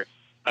where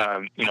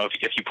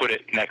if you put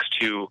it next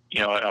to,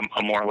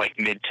 a more like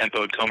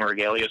mid-tempoed Coma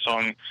Regalia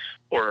song,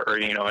 or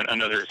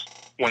another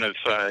one of,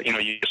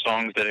 your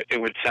songs, that it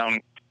would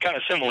sound kind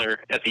of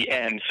similar at the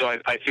end. So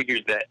I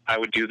figured that I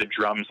would do the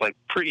drums like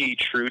pretty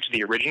true to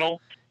the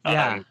original,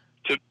 Yeah.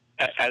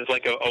 As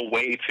like a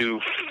way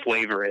to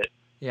flavor it.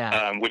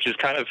 Yeah. Which is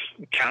kind of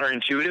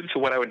counterintuitive to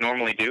what I would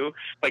normally do.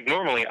 Like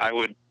normally I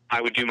would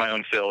do my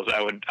own fills.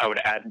 I would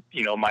add,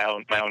 my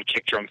own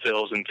kick drum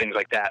fills and things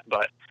like that.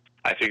 But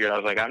I figured, I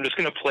was like, I'm just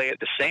going to play it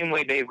the same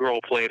way Dave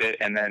Grohl played it,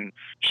 and then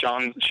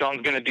Sean's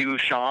going to do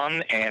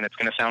Sean, and it's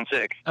going to sound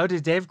sick. Oh,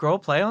 did Dave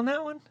Grohl play on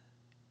that one?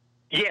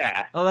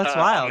 Yeah. Oh, that's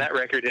wild. On that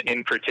record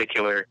in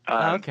particular.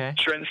 Okay.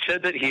 Trent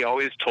said that he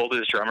always told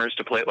his drummers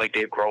to play it like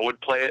Dave Grohl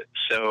would play it.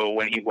 So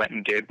when he went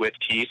and did with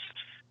Teeth,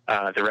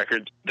 the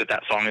record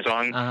that song is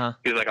on,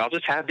 he was like, I'll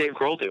just have Dave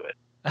Grohl do it.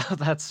 Oh,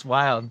 that's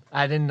wild.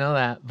 I didn't know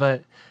that,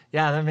 but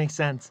yeah, that makes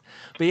sense.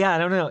 But yeah, I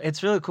don't know.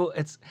 It's really cool.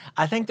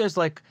 I think there's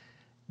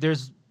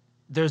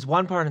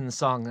one part in the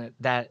song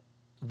that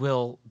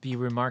will be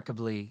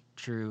remarkably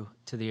true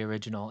to the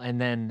original,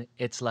 and then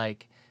it's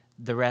like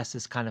the rest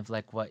is kind of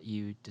like what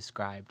you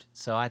described.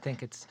 So I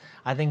think it's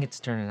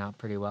turning out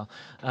pretty well.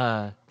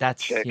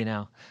 That's Check.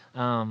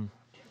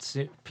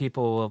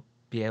 People will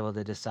be able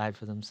to decide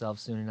for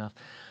themselves soon enough.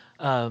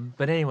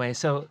 But anyway,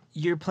 so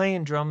you're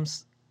playing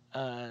drums,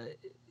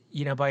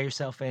 by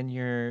yourself, and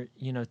you're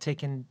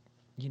taking,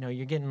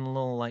 you're getting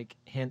little like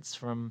hints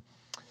from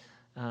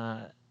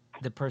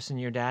the person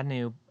your dad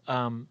knew.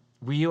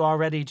 Were you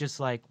already just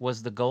like,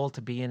 was the goal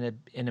to be in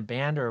a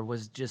band, or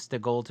was just the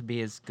goal to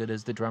be as good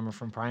as the drummer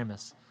from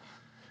Primus?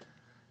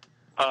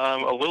 A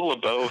little of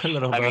both. A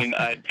little I both. mean,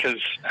 because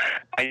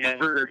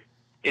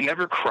it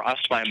never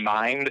crossed my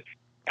mind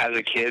as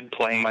a kid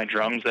playing my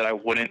drums that I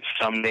wouldn't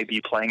someday be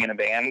playing in a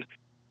band.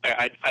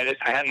 I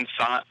hadn't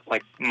thought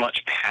like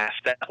much past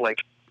that,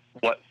 like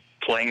what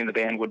playing in the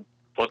band would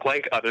look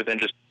like, other than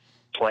just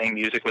playing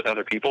music with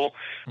other people.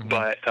 Mm-hmm.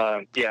 But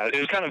it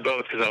was kind of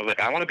both, because I was like,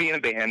 I want to be in a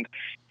band,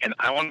 and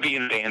I want to be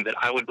in a band that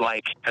I would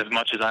like as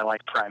much as I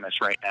like Primus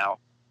right now.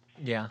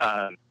 Yeah.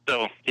 I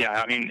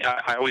mean,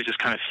 I always just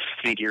kind of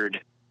figured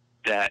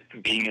that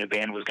being in a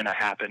band was going to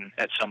happen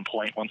at some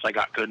point once I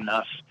got good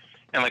enough.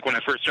 And like when I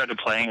first started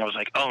playing, I was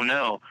like, oh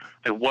no,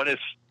 like, what if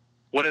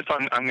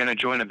I'm going to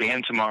join a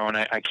band tomorrow and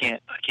I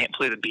can't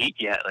play the beat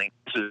yet? Like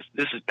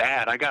this is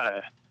bad. I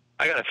gotta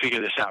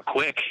figure this out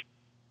quick.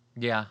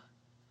 Yeah.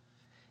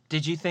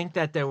 Did you think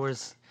that there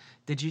was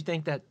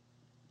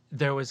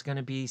going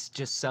to be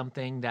just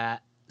something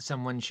that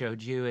someone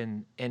showed you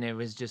and it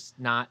was just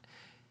not,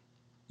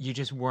 you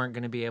just weren't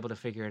going to be able to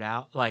figure it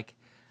out? Like,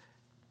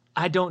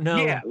 I don't know.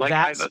 Yeah, like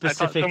that I thought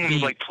specific someone beat.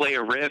 would like play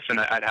a riff, and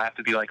I'd have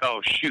to be like, oh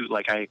shoot,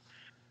 like I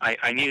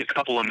need a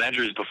couple of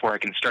measures before I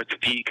can start the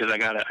beat, because I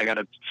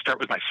gotta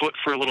start with my foot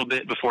for a little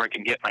bit before I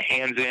can get my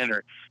hands in,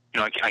 or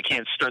I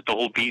can't start the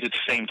whole beat at the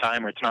same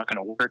time, or it's not going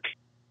to work.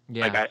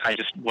 Yeah. Like I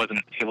just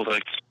wasn't able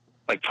to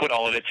like put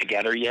all of it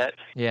together yet.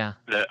 Yeah.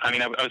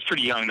 I was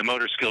pretty young. The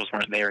motor skills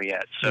weren't there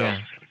yet. So.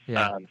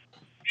 Yeah.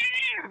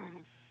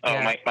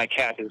 My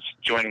cat is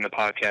joining the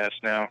podcast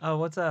now. Oh,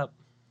 what's up?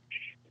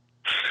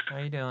 How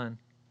you doing?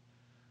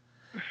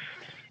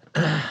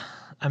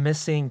 I miss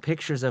seeing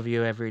pictures of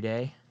you every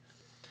day.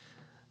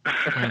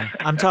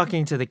 I'm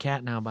talking to the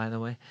cat now, by the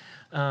way.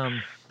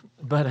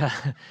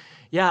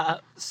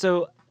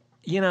 So,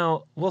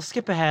 we'll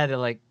skip ahead to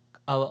like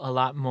a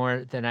lot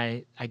more than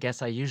I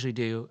guess I usually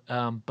do.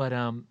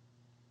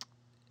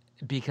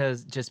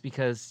 Because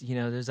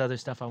there's other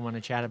stuff I want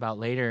to chat about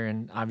later,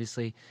 and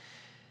obviously,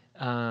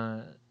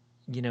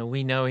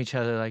 we know each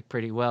other like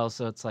pretty well,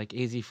 so it's like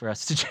easy for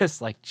us to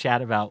just like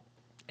chat about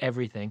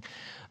everything.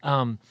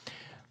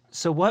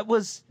 So what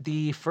was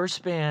the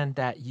first band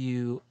that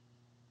you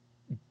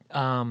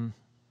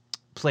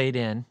played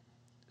in?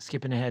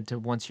 Skipping ahead to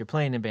once you're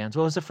playing in bands,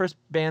 what was the first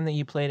band that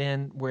you played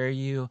in where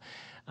you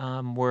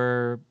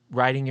were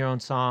writing your own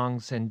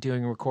songs and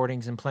doing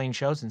recordings and playing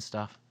shows and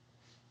stuff?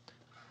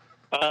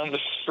 The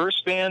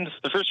first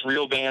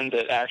real band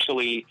that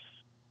actually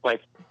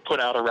like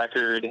put out a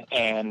record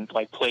and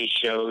like played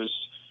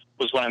shows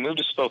was when I moved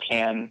to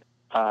Spokane.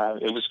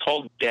 It was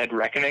called Dead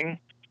Reckoning.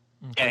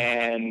 Okay.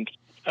 And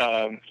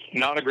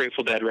not a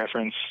Grateful Dead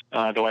reference,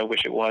 though I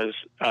wish it was.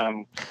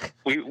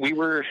 We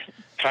were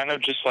kind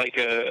of just like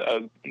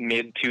a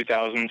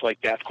mid-2000s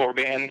like deathcore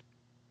band,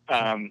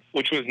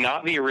 which was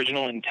not the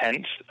original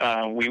intent.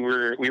 We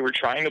were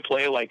trying to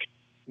play like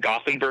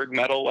Gothenburg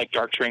metal, like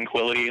Dark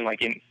Tranquillity and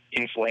like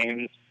In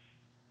Flames,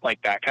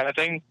 like that kind of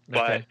thing.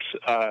 Okay.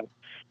 But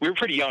we were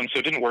pretty young, so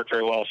it didn't work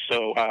very well.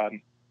 So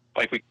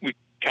we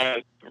kind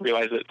of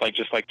realized that like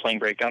just like playing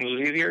breakdowns was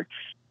easier.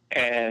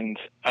 And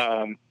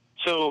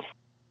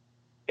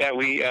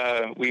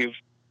we've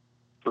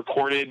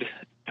recorded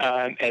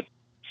at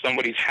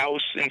somebody's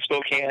house in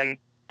Spokane.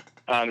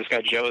 This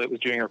guy Joe that was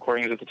doing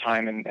recordings at the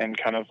time, and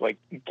kind of like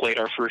played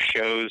our first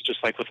shows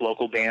just like with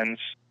local bands.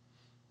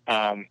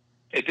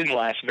 It didn't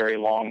last very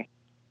long.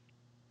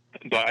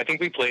 But I think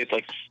we played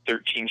like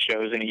 13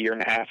 shows in a year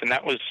and a half, and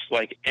that was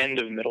like end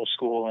of middle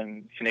school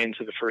and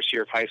into the first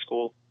year of high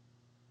school.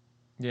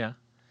 Yeah.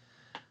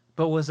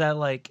 But was that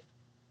like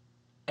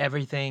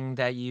everything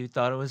that you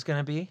thought it was going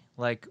to be?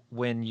 Like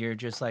when you're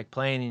just like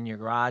playing in your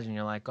garage and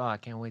you're like, oh, I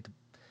can't wait to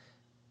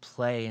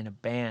play in a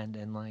band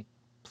and like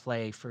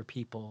play for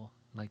people,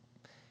 like,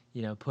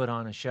 you know, put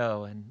on a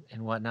show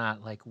and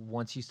whatnot. Like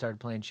once you started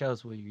playing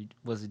shows,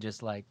 was it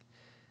just like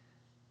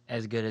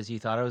as good as you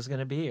thought it was going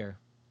to be, or?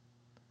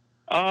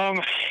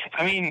 I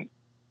mean,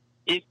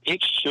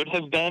 it should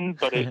have been,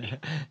 but it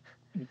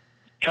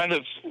kind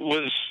of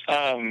was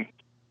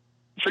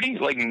pretty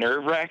like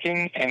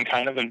nerve-wracking and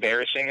kind of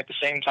embarrassing at the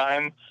same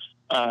time.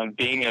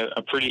 Being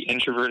a pretty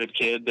introverted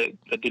kid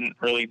that didn't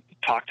really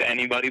talk to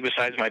anybody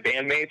besides my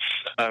bandmates,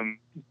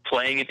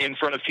 playing it in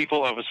front of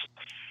people, I was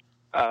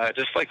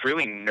just like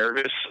really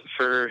nervous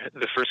for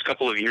the first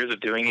couple of years of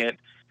doing it,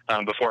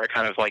 before I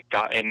kind of like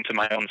got into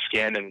my own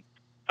skin and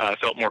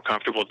felt more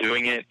comfortable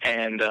doing it.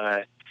 And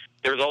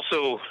there was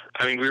also,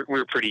 I mean, we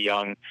were pretty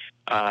young,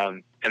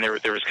 and there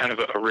was kind of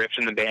a rift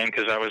in the band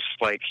because I was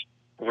like,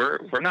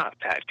 we're not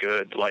that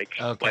good. Like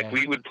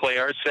we would play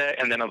our set,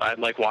 and then I'd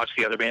like watch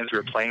the other bands we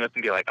were playing with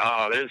and be like,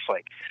 oh,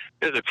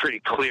 there's a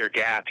pretty clear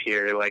gap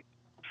here. Like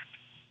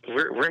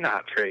we're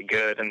not very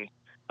good,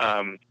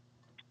 and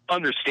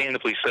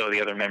understandably so,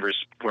 the other members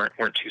weren't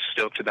too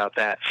stoked about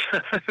that.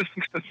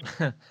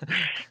 I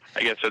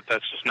guess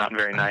that's just not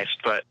very nice,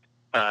 but.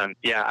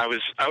 Yeah, I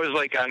was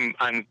like,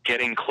 I'm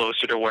getting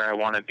closer to where I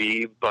want to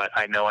be, but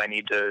I know I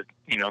need to,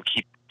 you know,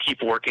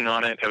 keep working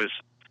on it.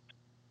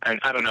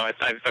 I don't know.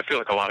 I feel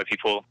like a lot of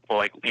people will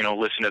like, you know,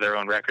 listen to their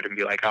own record and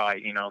be like, oh,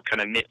 you know,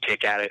 kind of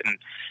nitpick at it. And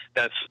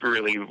that's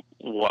really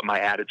what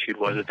my attitude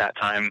was at that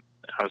time.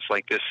 I was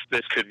like,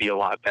 this could be a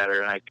lot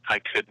better. And I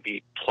could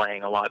be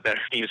playing a lot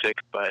better music,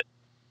 but,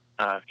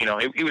 you know,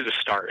 it was a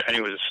start. I knew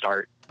it was a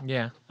start.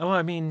 Yeah. Oh,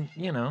 I mean,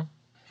 you know,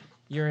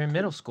 you're in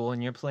middle school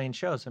and you're playing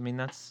shows. I mean,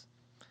 that's,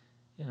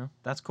 you know,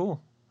 that's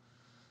cool.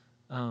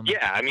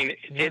 Yeah, I mean,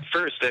 at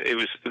first it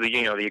was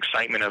the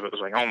excitement of it was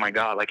like, oh my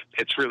god, like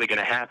it's really going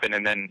to happen,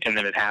 and then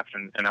it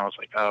happened, and I was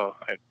like, oh,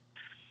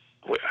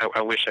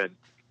 I wish I'd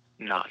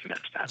not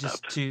messed that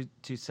up. Just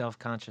too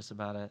self-conscious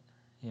about it.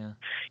 Yeah.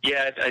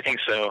 Yeah, I think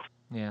so.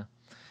 Yeah.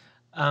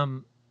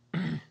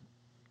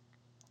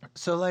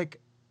 So like,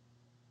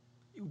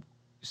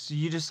 so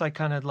you just like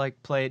kind of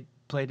like played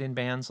in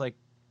bands, like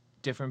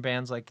different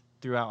bands, like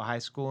throughout high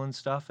school and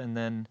stuff, and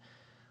then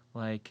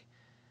like.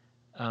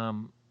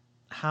 How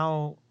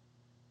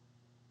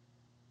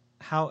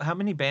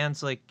many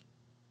bands like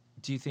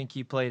do you think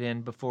you played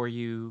in before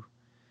you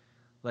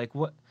like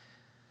what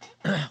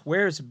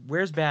where's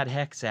Bad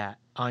Hex at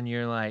on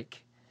your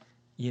like,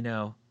 you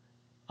know,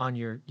 on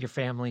your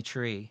family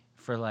tree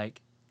for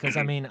like, because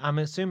I mean I'm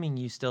assuming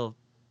you still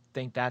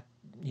think that,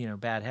 you know,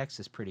 Bad Hex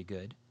is pretty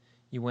good.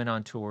 You went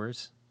on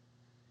tours,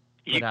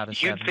 put out a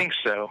 7. You'd think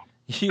so.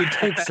 You'd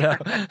think so.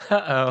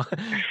 Uh-oh.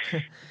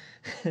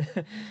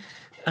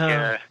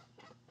 Yeah.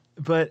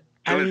 But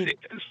it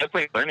was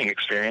definitely a learning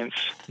experience.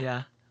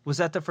 Yeah. Was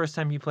that the first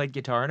time you played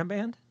guitar in a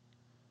band?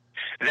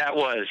 That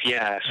was,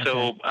 yeah. Okay.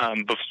 So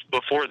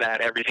before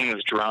that, everything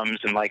was drums,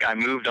 and like I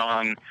moved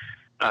on.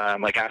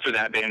 Like after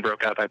that band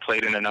broke up, I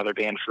played in another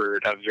band for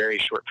a very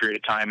short period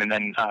of time, and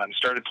then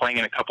started playing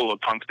in a couple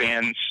of punk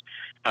bands.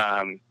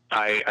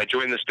 I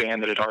joined this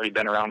band that had already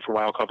been around for a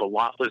while called the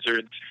Lot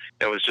Lizards.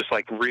 That was just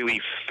like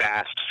really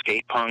fast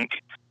skate punk.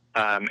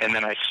 And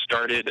then I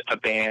started a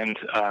band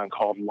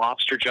called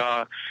Lobster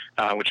Jaw,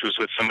 which was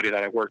with somebody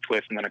that I worked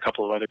with, and then a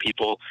couple of other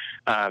people.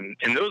 And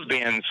those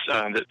bands,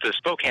 the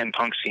Spokane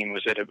punk scene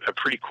was at a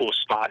pretty cool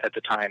spot at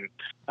the time.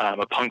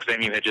 A punk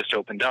venue had just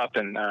opened up,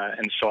 and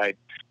so I,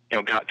 you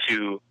know, got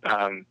to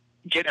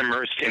get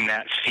immersed in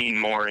that scene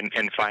more and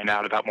find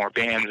out about more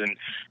bands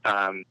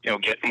and you know,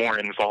 get more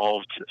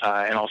involved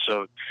and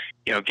also,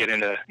 you know, get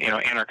into, you know,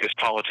 anarchist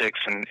politics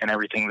and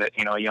everything that,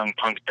 you know, a young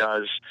punk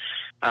does.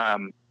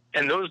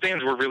 And those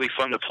bands were really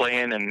fun to play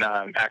in, and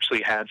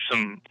actually had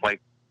some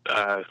like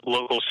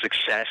local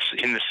success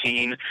in the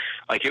scene.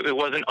 Like it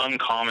wasn't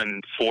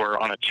uncommon for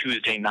on a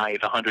Tuesday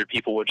night 100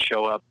 people would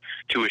show up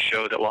to a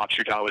show that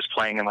Lobster Jaw was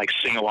playing and like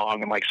sing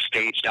along and like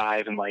stage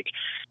dive, and like,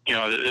 you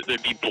know,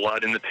 there'd be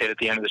blood in the pit at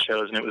the end of the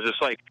shows, and it was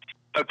just like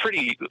a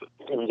pretty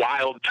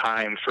wild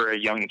time for a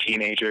young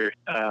teenager.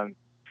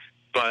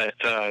 But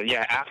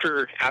yeah,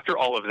 after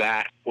all of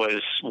that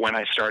was when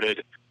I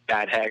started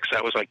Bad Hex.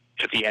 That was like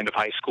at the end of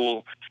high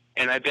school.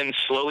 And I've been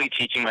slowly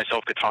teaching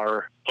myself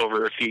guitar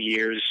over a few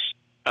years.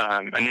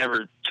 I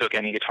never took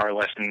any guitar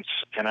lessons,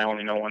 and I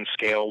only know one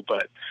scale,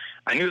 but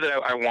I knew that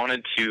I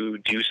wanted to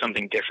do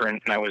something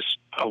different, and I was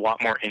a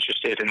lot more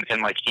interested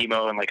in like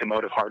emo and like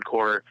emotive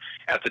hardcore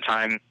at the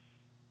time.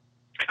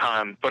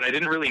 But I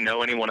didn't really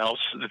know anyone else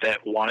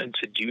that wanted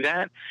to do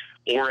that,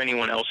 or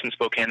anyone else in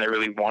Spokane that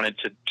really wanted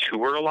to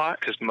tour a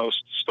lot, because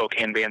most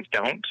Spokane bands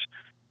don't.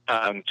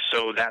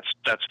 So that's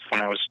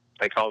when I was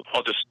like, I'll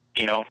just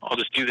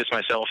do this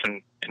myself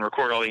and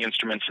record all the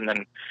instruments, and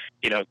then,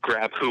 you know,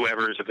 grab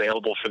whoever is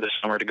available for this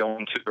summer to go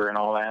on tour and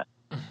all that.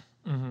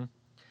 Mm-hmm.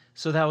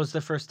 So that was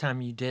the first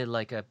time you did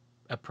like a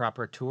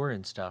proper tour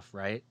and stuff,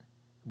 right?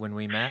 When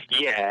we met?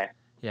 Yeah.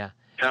 Yeah.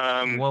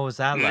 Um, What was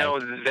that no,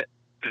 like?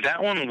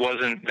 that one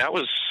wasn't. That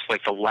was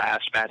like the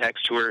last Bad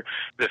Hex tour.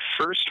 The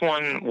first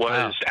one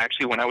was Oh.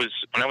 actually when I was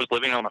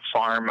living on a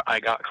farm. I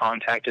got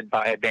contacted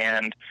by a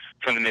band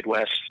from the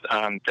Midwest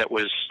that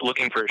was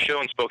looking for a show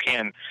in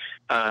Spokane,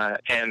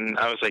 and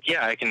I was like,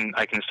 yeah, I can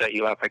set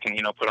you up. I can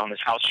put on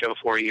this house show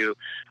for you.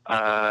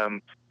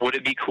 Would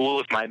it be cool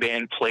if my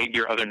band played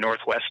your other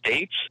Northwest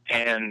dates?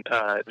 And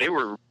they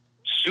were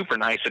super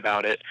nice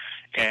about it,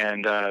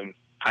 and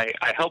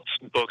I helped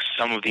book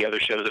some of the other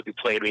shows that we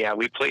played. But yeah,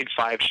 we played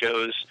 5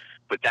 shows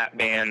with that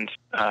band.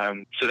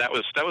 So that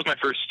was my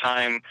first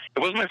time. It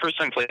wasn't my first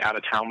time playing out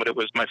of town, but it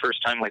was my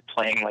first time like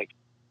playing like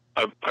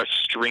a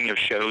string of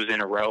shows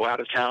in a row out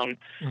of town.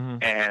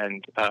 Mm-hmm.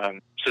 And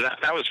so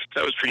that was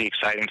pretty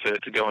exciting to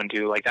go and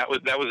do. Like that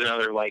was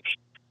another like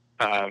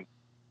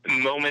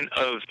moment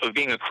of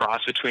being a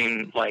cross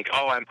between like,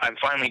 oh, I'm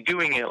finally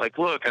doing it. Like,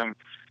 look, I'm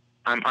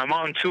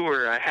on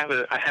tour. I have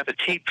a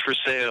tape for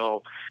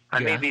sale. I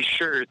Yeah. made these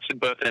shirts,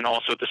 but then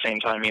also at the same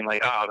time being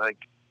like, oh,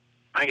 like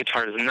my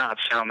guitar does not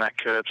sound that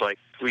good. It's like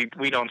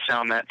we don't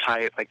sound that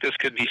tight. Like this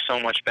could be so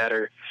much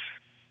better.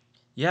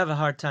 You have a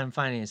hard time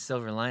finding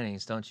silver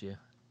linings, don't you?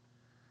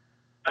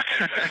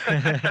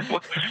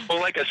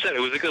 well, like I said,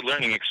 it was a good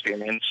learning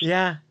experience.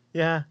 Yeah,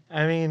 yeah.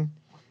 I mean,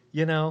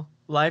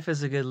 life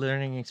is a good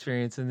learning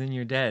experience, and then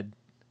you're dead.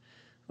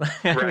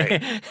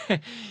 Right.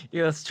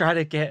 Let's try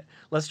to get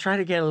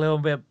a little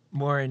bit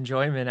more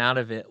enjoyment out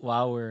of it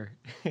while we're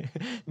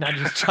not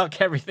just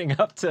chalk everything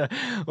up to,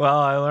 well,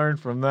 I learned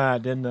from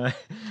that, didn't I?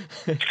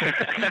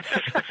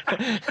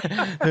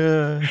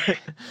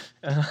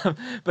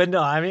 But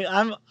no, I mean,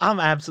 I'm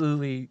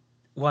absolutely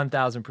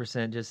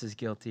 1,000% just as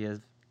guilty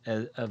of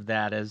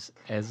that as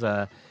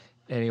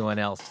anyone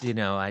else. You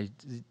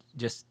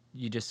just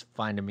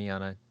finding me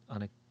on a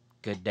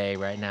good day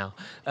right now.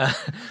 Well,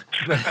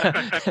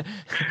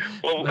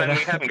 and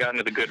we haven't gotten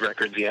to the good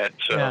records yet.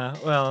 So. Yeah,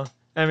 well,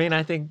 I mean,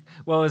 I think,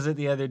 what was it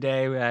the other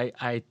day?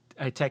 I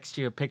text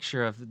you a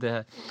picture of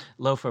the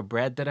loaf of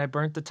bread that I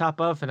burnt the top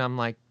of, and I'm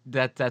like,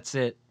 that's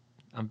it.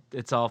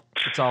 It's all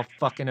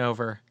fucking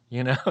over,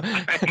 I know.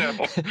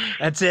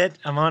 That's it.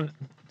 I'm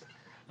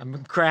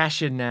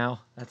crashing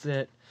now. That's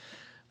it.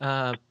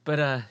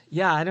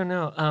 Yeah, I don't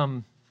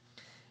know.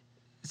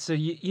 So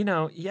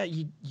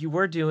you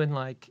were doing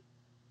like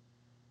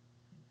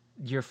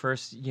your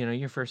first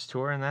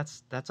tour, and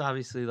that's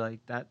obviously like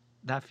that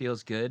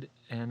feels good.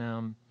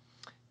 And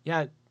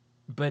yeah,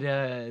 but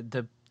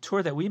the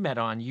tour that we met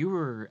on, you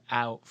were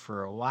out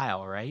for a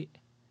while, right?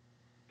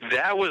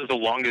 That was the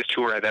longest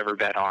tour I've ever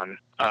been on.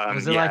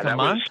 Was it like a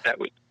month?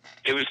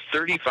 It was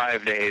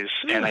 35 days,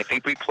 and I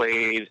think we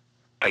played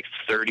like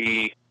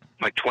 28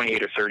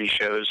 or 30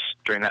 shows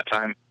during that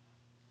time.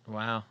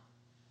 Wow.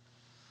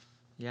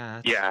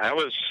 Yeah. Yeah, that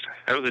was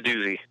a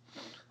doozy.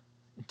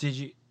 Did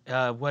you?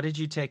 What did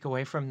you take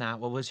away from that?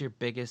 What was your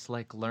biggest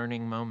like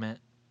learning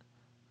moment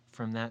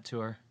from that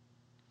tour?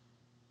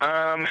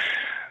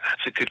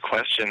 That's a good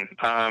question.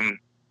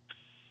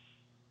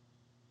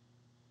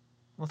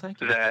 Well,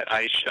 thank you. That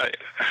I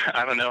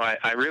don't know.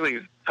 I really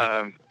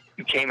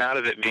came out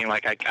of it being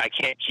like I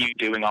can't keep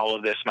doing all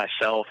of this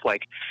myself.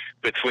 Like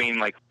between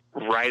like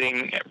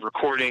writing,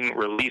 recording,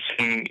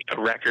 releasing a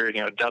record,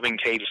 dubbing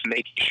tapes,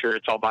 making sure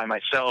it's all by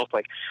myself,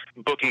 like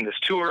booking this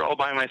tour all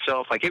by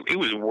myself. Like it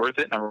was worth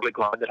it, and I'm really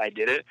glad that I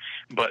did it.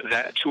 But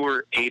that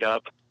tour ate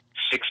up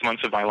 6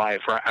 months of my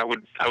life, where I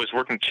was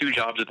working 2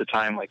 jobs at the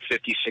time, like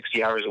 50,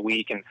 60 hours a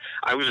week, and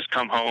I would just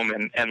come home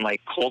and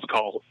like cold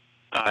call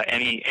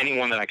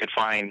anyone that I could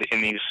find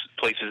in these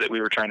places that we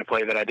were trying to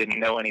play that I didn't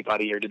know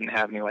anybody or didn't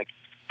have any like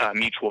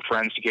mutual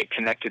friends to get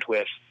connected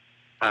with.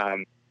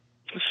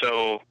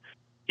 So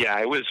yeah,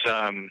 it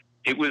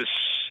was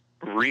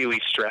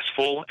really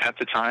stressful at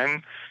the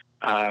time.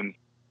 And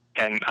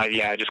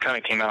I just kind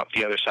of came out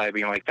the other side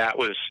being like, that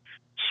was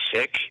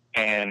sick.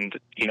 And,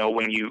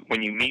 when you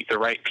meet the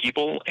right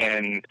people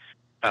and,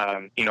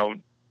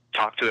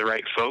 talk to the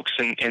right folks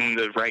in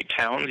the right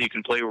towns, you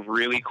can play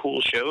really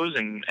cool shows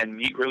and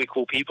meet really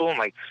cool people. And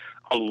like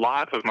a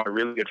lot of my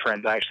really good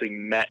friends I actually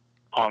met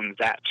on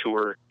that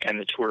tour and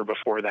the tour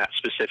before that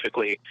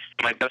specifically.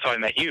 And like, that's how I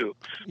met you.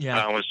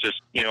 Yeah. Was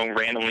just,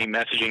 randomly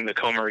messaging the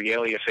Coma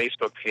Regalia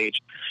Facebook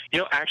page.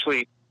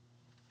 Actually,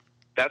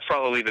 that's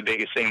probably the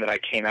biggest thing that I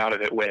came out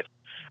of it with,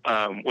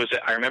 was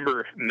that I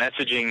remember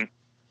messaging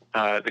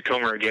the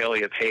Coma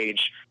Regalia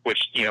page, which,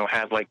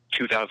 had like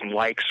 2,000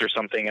 likes or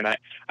something. And I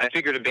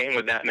figured a band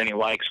with that many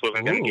likes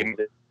wasn't going to give me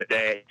the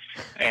day.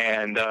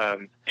 And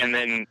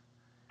then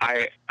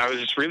I was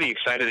just really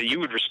excited that you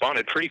would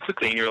responded pretty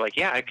quickly, and you were like,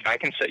 yeah, I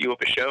can set you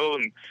up a show,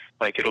 and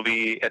like it'll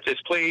be at this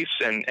place,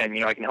 and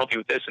I can help you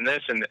with this and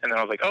this, and then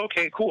I was like, oh,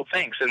 okay, cool,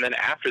 thanks. And then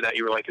after that,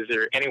 you were like, is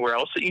there anywhere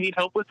else that you need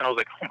help with? And I was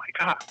like, oh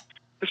my god,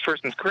 this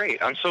person's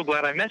great. I'm so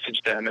glad I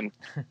messaged them.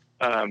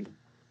 And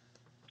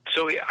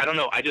so yeah, I don't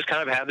know. I just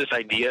kind of had this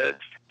idea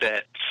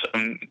that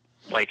some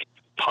like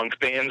punk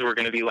bands were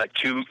going to be like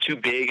too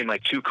big and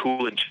like too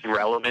cool and too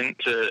relevant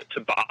to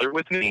bother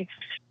with me,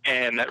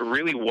 and that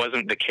really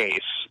wasn't the case.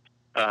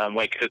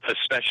 Like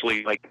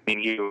especially like in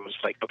you, it was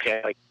like,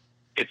 okay, like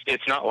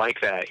it's not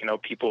like that. You know,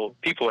 people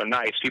are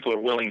nice. People are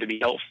willing to be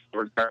helpful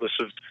regardless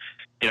of,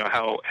 you know,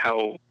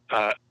 how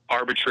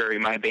arbitrary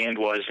my band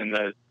was in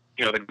the,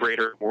 you know, the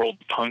greater world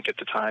of punk at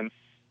the time.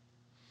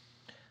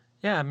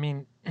 Yeah, I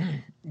mean,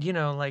 you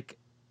know, like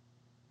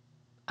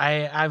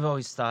I've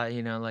always thought,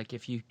 you know, like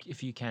if you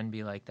can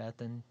be like that,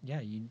 then yeah,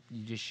 you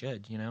just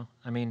should, you know.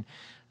 I mean,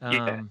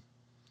 Yeah.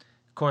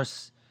 of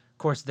course,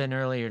 then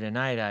earlier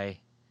tonight,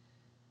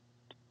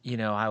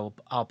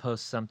 I'll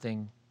post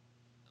something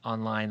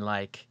online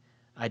like,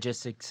 I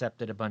just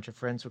accepted a bunch of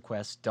friends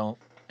requests. Don't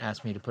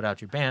ask me to put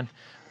out your band,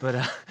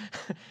 but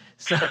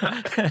so,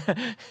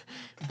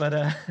 but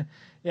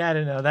yeah, I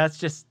don't know. That's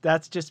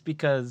just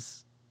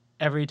because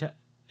every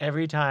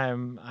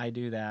time I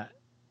do that,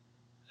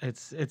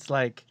 it's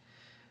like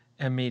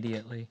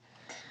immediately.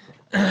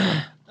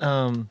 I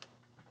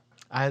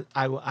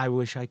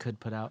wish I could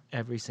put out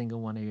every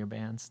single one of your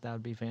bands. That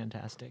would be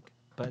fantastic.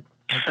 But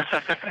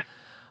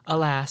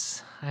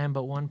alas, I am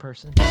but one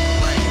person. Wake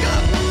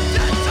up,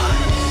 dead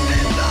time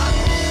in the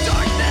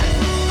darkness.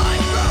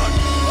 I've grown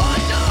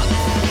fond of.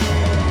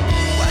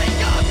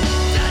 Wake up,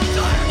 dead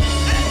time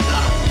in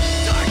the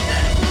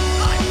darkness.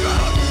 I've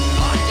grown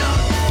fond of.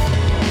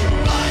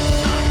 But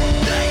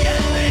something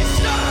in me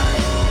stirs.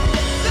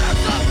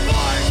 There's a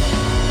force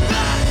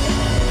that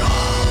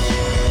calls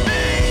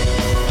me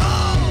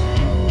home.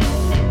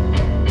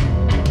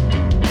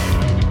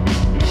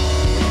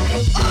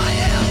 I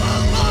am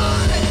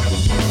alive.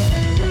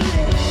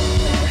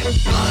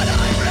 But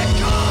I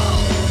recall,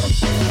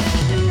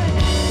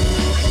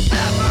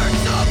 ever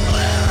so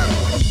clear,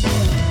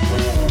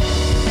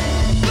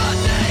 the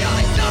day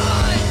I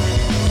died,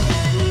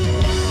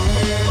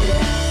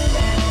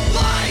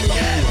 like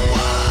it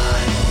was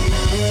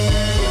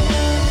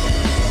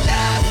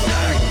yesterday. Yet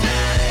to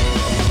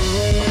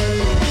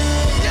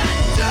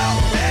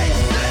be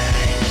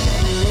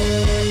seen,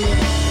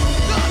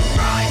 the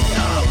price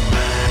of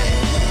pain.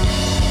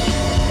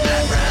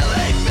 It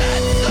really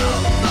meant so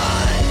much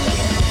to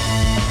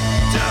me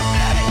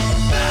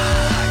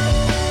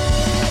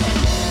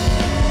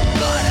back,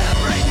 but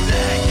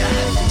everything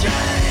has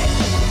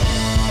changed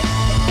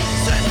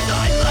since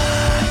I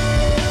left.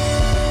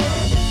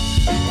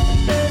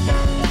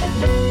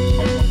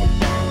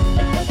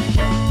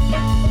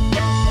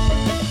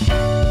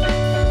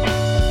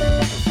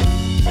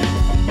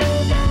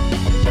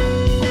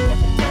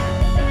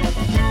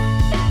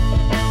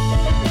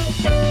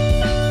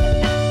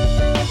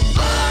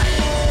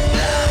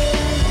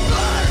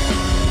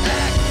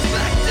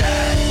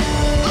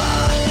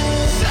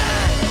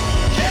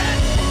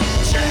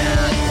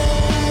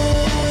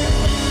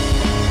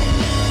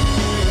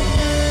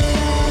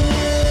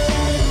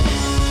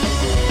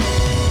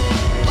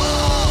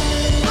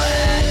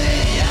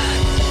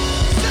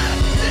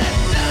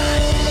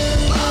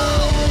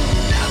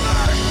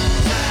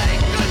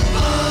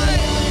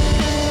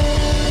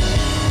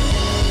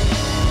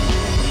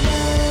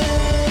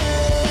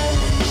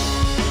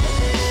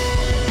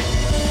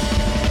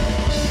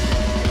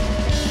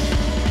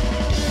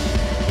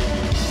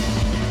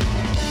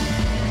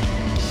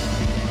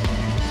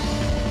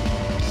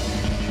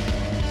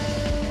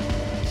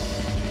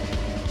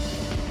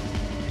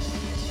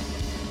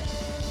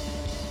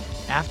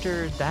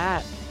 After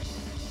that,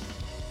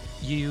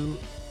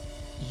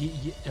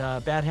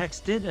 Bad Hex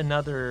did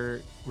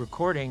another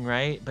recording,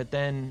 right? But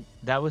then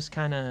that was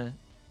kind of,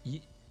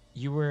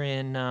 you were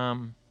in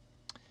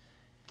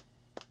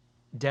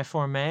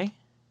Deforme.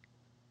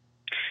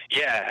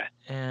 Yeah.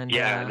 And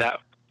yeah,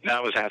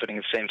 that was happening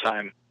at the same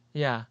time.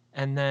 Yeah,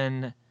 and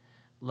then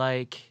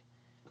like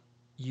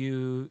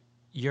you're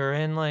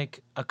in like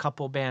a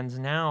couple bands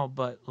now,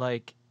 but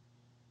like,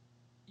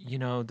 you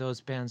know,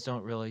 those bands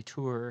don't really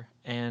tour,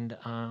 and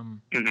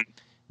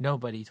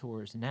nobody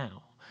tours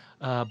now.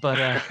 But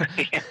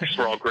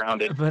we're all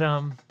grounded.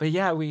 But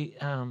yeah, we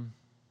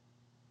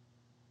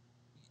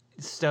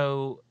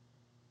so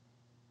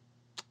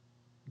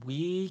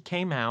we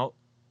came out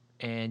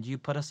and you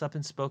put us up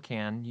in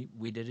Spokane.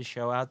 We did a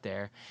show out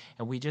there,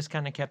 and we just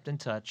kind of kept in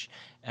touch.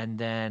 And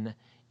then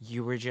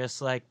you were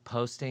just like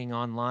posting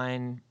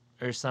online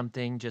or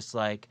something, just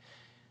like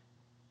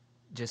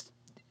just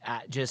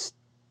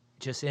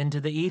into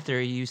the ether.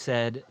 You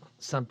said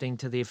something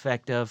to the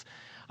effect of,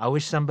 I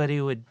wish somebody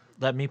would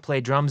let me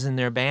play drums in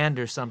their band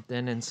or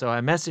something. And so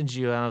I messaged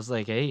you, and I was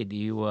like, hey, do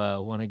you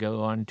want to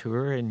go on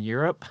tour in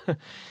Europe?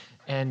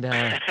 And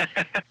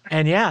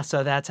and yeah,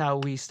 so that's how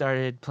we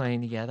started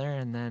playing together.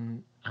 And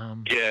then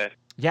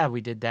yeah,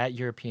 we did that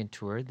European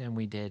tour. Then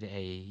we did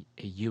a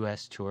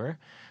US tour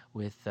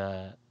with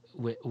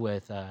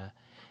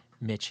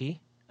Mitchie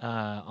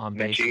on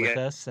bass with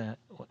us.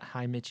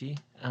 Hi, Mitchie,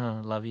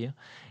 love you.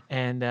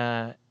 And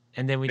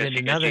then we did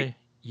another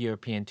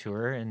European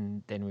tour,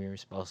 and then we were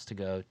supposed to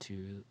go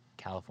to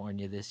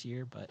California this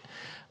year, but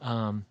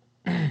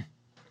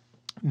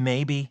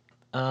maybe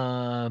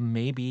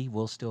Maybe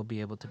we'll still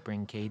be able to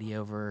bring Katie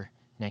over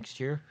next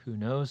year. Who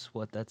knows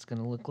what that's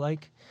going to look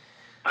like?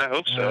 I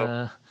hope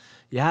so.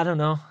 Yeah, I don't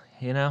know.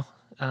 You know,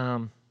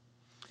 um,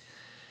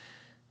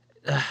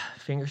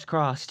 fingers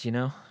crossed. You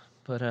know,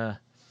 but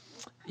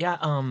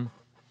yeah,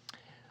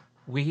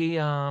 we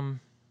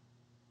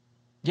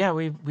yeah,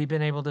 we've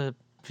been able to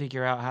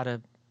figure out how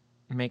to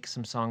make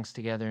some songs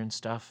together and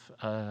stuff.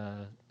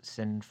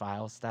 Send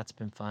files. That's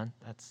been fun.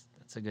 That's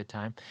a good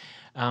time.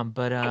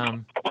 But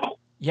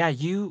yeah,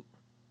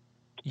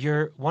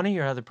 your one of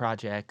your other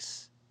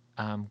projects,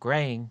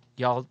 Graying,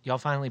 y'all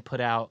finally put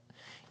out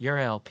your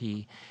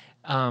LP.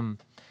 Um,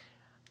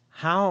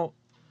 how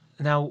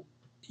now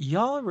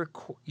y'all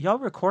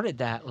recorded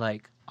that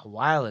like a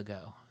while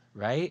ago,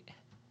 right?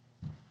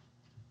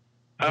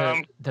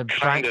 The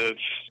Kind of.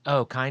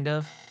 Oh, kind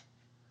of.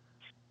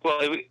 Well,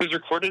 it was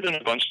recorded in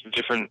a bunch of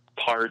different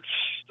parts.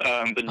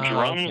 The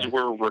drums Okay.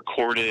 were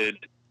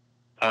recorded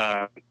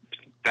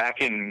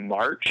back in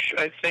March,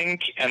 I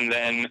think, and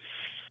then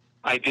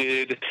I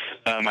did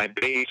my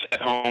bass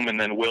at home, and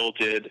then Will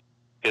did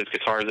his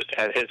guitars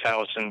at his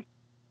house, and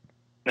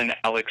then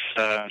Alex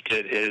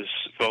did his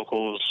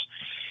vocals,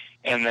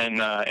 and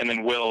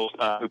then Will,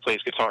 who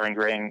plays guitar and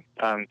Graying,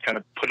 kind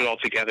of put it all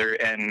together.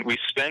 And we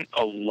spent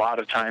a lot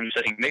of time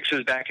setting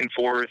mixes back and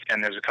forth,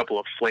 and there's a couple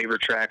of flavor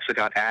tracks that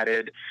got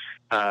added,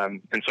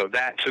 and so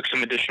that took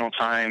some additional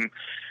time.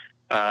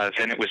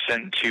 Then it was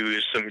sent to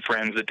some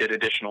friends that did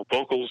additional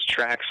vocals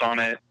tracks on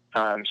it.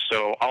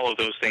 So all of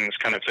those things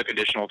kind of took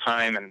additional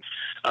time, and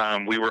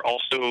we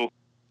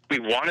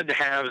wanted to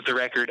have the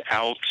record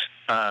out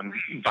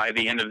by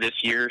the end of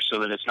this year so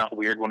that it's not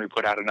weird when we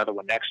put out another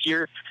one next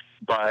year.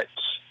 But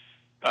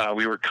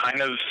we were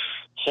kind of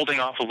holding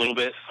off a little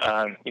bit,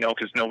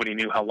 because nobody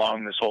knew how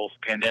long this whole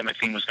pandemic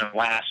thing was going to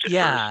last at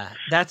first.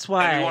 That's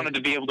why. And we wanted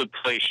to be able to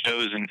play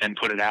shows and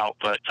put it out,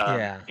 but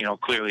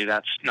clearly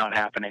that's not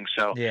happening.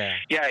 So yeah,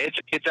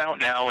 it's out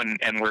now,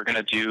 and we're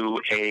going to do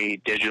a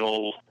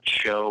digital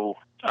show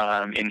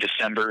in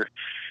December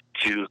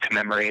to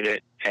commemorate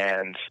it,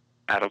 and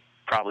that'll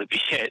probably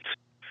be it.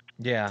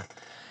 Yeah.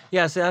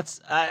 So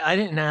I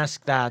didn't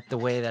ask that the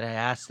way that I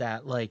asked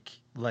that, like,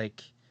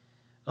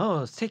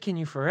 oh, it's taking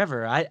you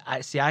forever.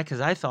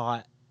 Because I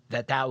thought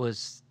that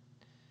was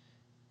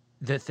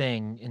the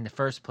thing in the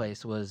first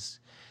place was,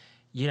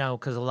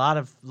 because a lot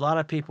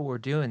of people were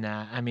doing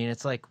that. I mean,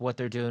 it's like what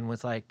they're doing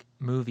with like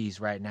movies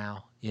right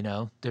now.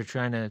 They're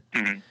trying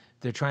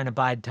to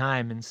bide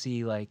time and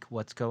see like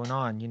what's going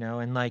on.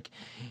 And like,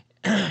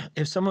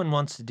 if someone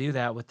wants to do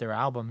that with their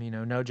album,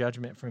 no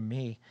judgment from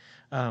me.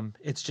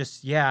 It's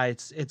just,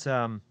 it's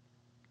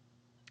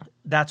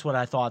that's what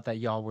I thought that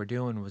y'all were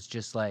doing, was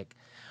just like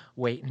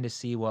waiting to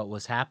see what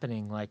was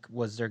happening. Like,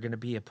 was there going to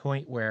be a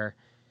point where,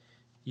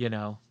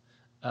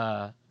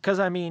 because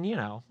I mean,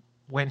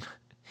 when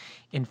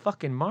in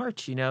fucking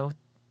March,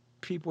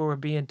 people were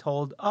being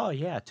told, oh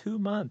yeah, 2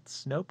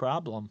 months, no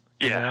problem.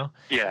 Yeah.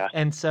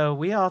 And so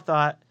we all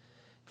thought,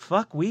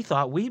 we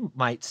thought we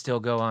might still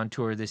go on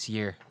tour this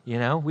year.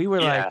 We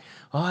were like,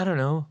 oh, I don't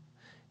know.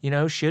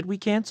 Should we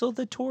cancel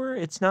the tour?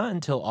 It's not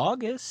until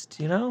August,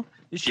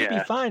 It should be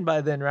fine by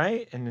then,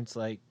 right? And it's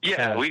like...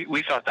 Yeah,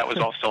 we thought that was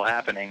all still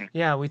happening.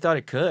 Yeah, we thought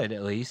it could,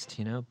 at least,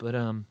 But,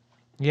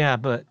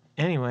 but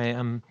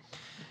anyway,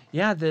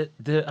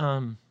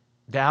 the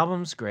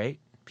album's great.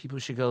 People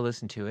should go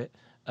listen to it.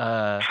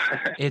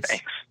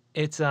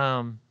 It's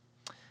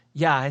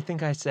I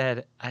think I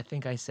said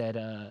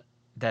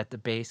that the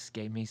bass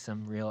gave me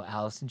some real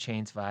Alice in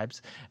Chains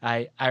vibes.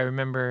 I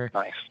remember,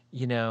 nice.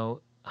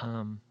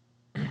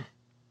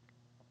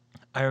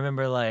 I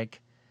remember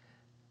like,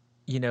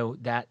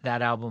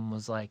 that album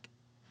was like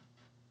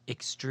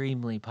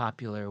extremely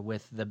popular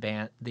with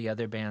the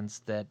other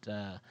bands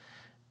that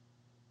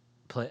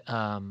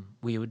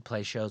we would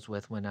play shows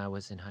with when I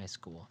was in high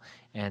school.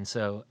 And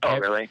so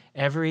really?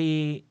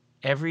 every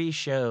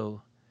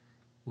show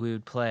we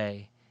would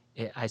play,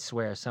 I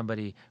swear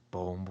somebody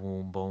boom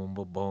boom boom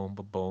boom boom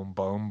boom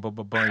boom boom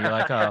boom. You're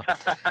like, oh,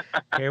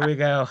 here we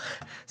go,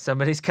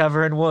 somebody's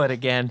covering Wood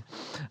again.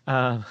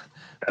 That's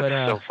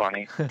so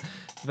funny.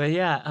 But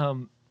yeah,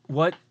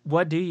 what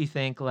do you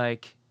think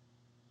like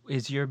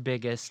is your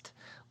biggest,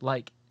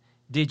 like,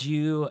 did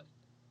you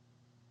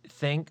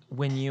think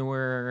when you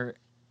were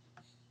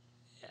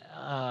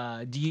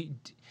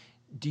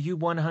do you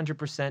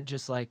 100%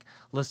 just like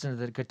listen to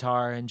the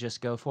guitar and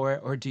just go for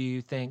it, or do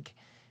you think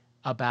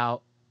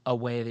about a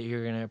way that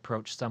you're going to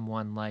approach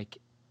someone like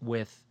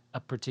with a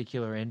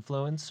particular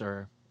influence,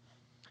 or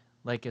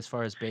like as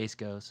far as bass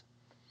goes?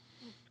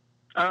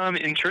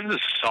 In terms of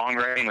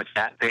songwriting with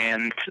that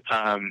band,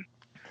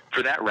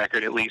 for that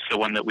record, at least the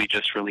one that we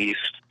just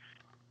released,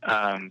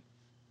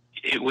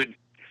 it would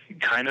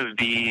kind of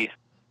be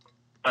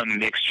a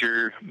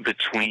mixture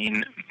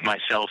between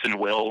myself and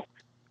Will,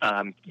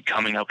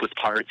 coming up with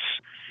parts,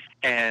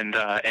 and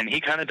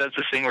he kind of does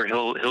this thing where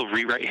he'll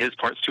rewrite his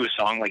parts to a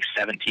song like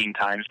 17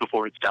 times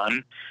before it's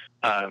done,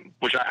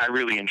 which I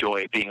really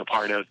enjoy being a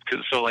part of.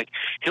 Cause so like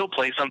he'll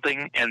play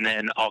something and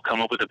then I'll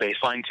come up with a bass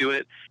line to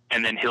it,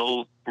 and then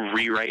he'll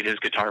rewrite his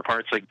guitar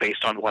parts like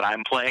based on what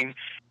I'm playing,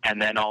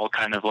 and then I'll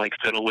kind of like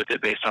fiddle with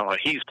it based on what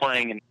he's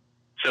playing, and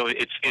so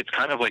it's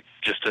kind of like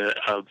just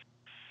a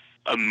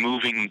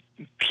moving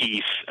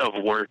piece of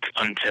work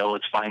until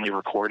it's finally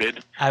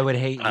recorded. I would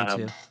hate you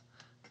too.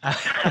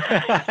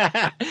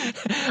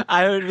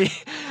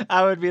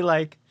 I would be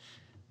like,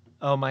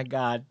 oh my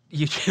God,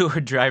 you two are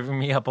driving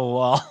me up a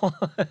wall.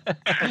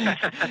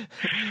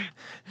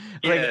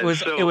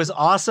 It was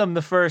awesome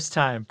the first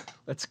time.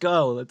 Let's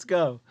go.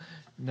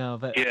 No,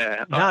 but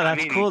yeah, no,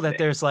 that's cool that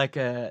there's like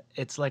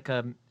it's like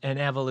an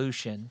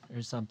evolution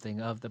or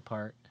something of the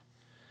part.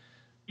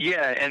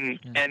 Yeah, and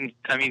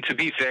I mean, to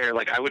be fair,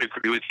 like I would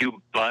agree with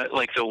you, but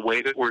like the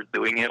way that we're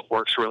doing it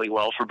works really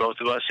well for both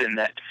of us in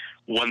that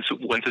once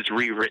it's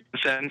rewritten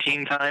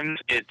 17 times,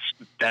 it's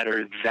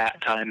better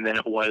that time than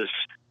it was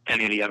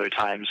any of the other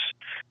times.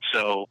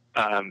 So,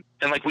 and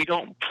like we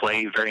don't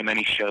play very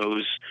many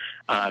shows.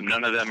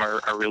 None of them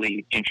are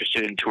really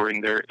interested in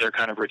touring. They're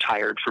kind of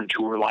retired from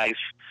tour life.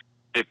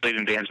 They've played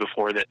in bands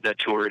before that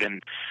toured,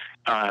 and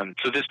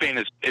so this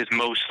band is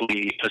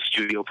mostly a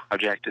studio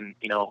project, and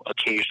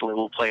occasionally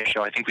we'll play a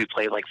show. I think we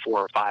played like 4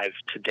 or 5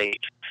 to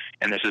date,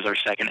 and this is our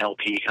second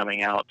LP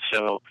coming out.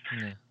 So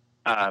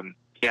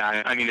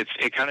yeah, I mean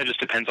it kind of just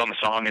depends on the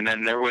song. And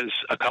then there was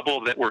a couple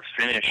that were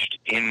finished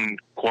in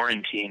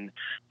quarantine,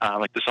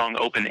 like the song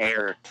Open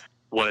Air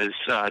was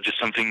just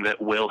something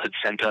that Will had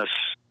sent us,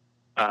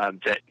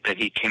 that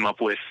he came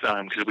up with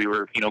because we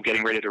were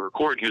getting ready to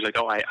record. He was like,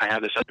 oh, I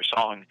have this other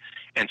song,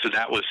 and so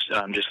that was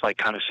just like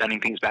kind of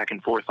sending things back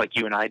and forth like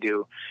you and I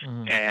do.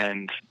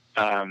 And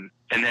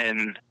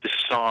then the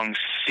song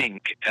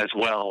Sync as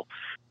well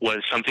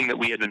was something that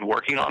we had been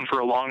working on for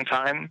a long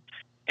time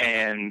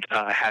and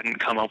hadn't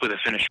come up with a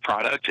finished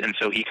product, and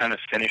so he kind of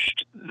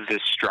finished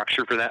this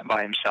structure for that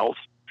by himself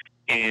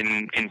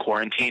in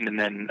quarantine, and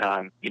then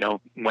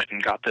went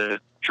and got the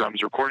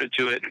drums recorded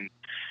to it, and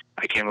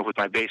I came up with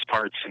my bass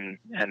parts, and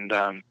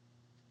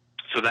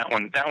so that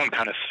one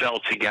kind of fell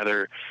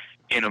together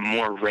in a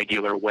more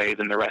regular way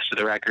than the rest of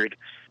the record.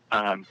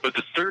 But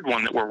the third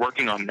one that we're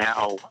working on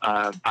now,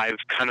 I've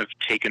kind of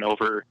taken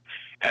over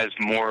as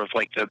more of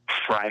like the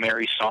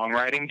primary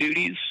songwriting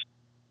duties,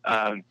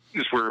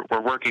 because we're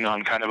working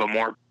on kind of a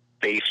more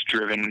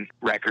bass-driven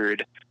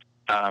record.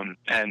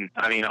 And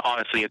I mean,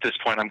 honestly, at this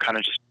point, I'm kind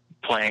of just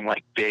playing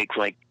like big,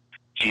 like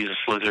Jesus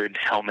Lizard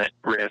helmet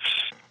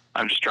riffs.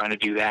 I'm just trying to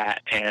do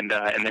that, and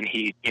then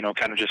he,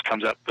 kind of just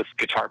comes up with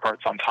guitar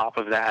parts on top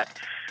of that.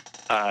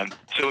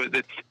 So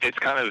it's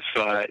kind of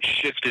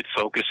shifted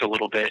focus a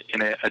little bit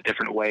in a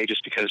different way,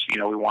 just because we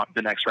want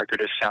the next record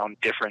to sound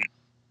different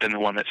than the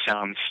one that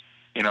sounds,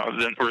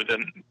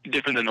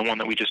 different than the one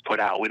that we just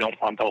put out. We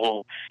don't want the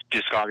whole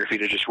discography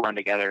to just run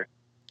together.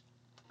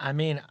 I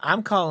mean,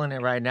 I'm calling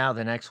it right now.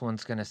 The next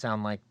one's gonna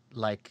sound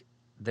like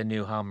the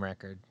new Hum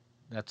record.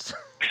 That's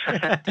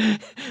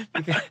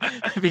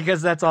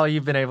because that's all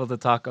you've been able to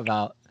talk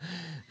about.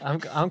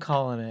 I'm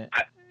calling it.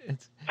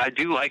 I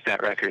do like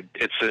that record.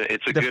 It's a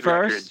good record. The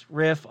first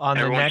riff on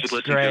Everyone the next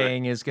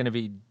Graying is going to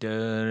be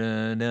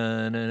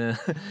no,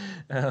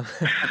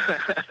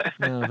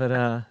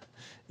 but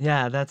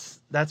yeah,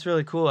 that's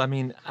really cool. I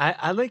mean,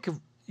 I like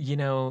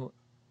yeah,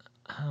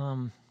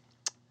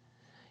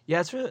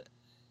 it's really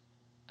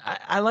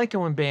I like it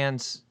when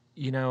bands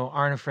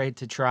aren't afraid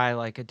to try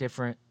like a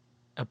different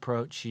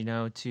approach,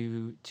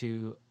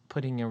 to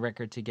putting a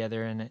record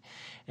together, and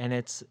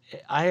it's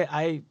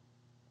I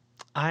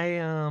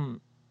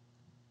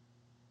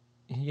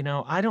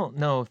don't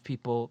know if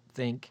people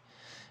think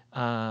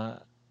I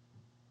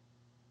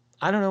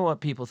don't know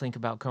what people think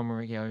about Coma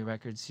Regalia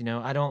records.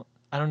 I don't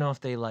know if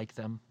they like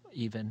them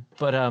even,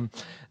 but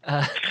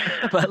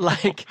but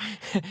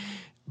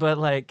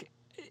like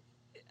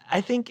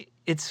I think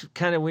it's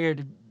kind of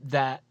weird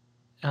that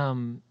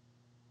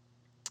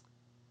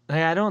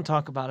I don't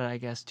talk about it, I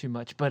guess, too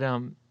much, but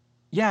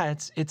yeah,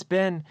 it's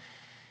been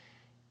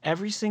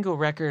every single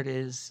record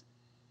is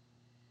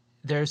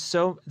there's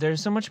so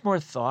much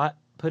more thought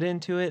put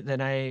into it than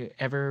I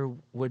ever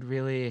would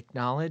really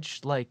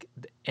acknowledge.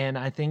 And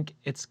I think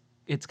it's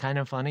kind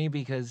of funny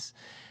because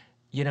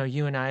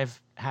you and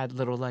I've had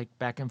little like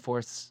back and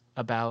forths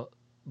about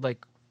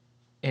like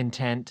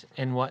intent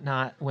and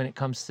whatnot when it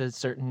comes to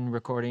certain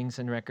recordings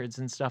and records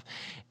and stuff,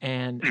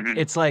 and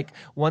it's like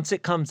once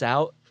it comes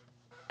out,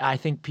 I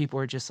think people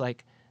are just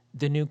like,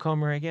 the new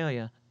Coma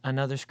Regalia,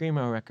 another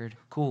Screamo record,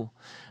 cool.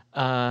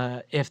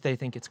 If they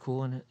think it's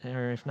cool,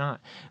 or if not.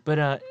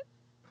 But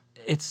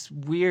it's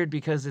weird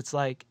because it's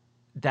like,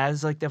 that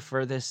is like the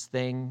furthest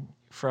thing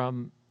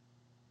from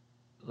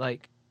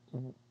like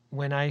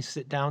when I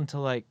sit down to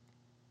like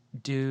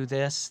do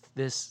this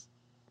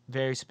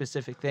very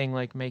specific thing,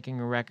 like making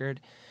a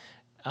record.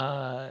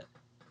 There's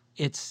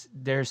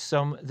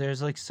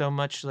like so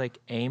much like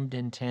aimed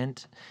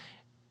intent,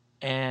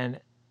 and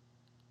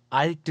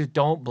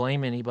don't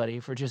blame anybody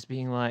for just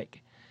being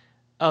like,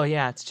 oh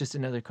yeah, it's just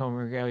another Coma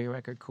Regalia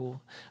record,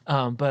 cool.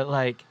 But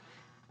like,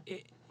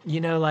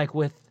 like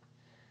with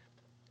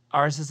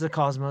Ours is the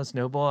Cosmos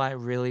Noble, I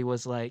really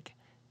was like,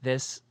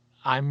 this,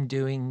 I'm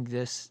doing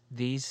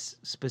these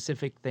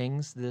specific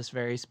things this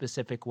very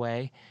specific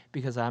way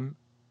because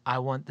I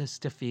want this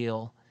to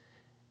feel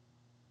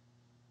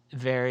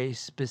very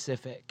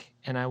specific,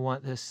 and I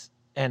want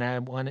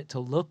it to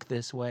look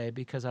this way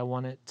because I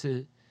want it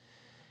to.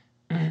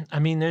 I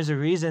mean, there's a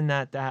reason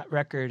that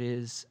record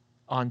is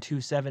on 2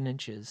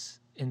 7-inches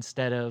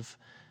instead of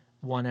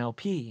one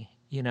LP,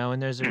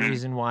 and there's a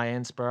reason why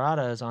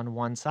Inspirata is on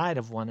one side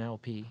of one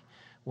LP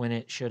when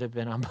it should have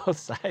been on both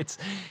sides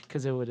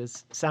because it would have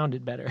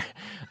sounded better.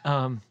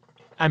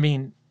 I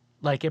mean,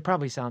 like, it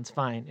probably sounds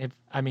fine.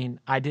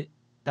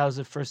 That was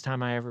the first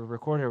time I ever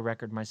recorded a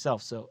record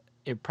myself, so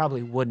it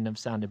probably wouldn't have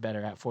sounded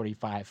better at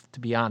 45, to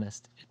be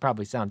honest. It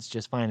probably sounds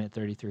just fine at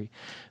 33.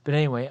 But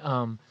anyway,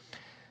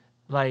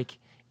 like,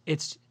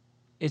 it's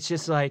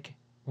just like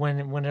when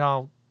it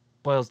all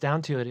boils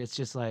down to it, it's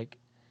just like,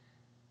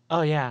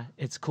 oh yeah,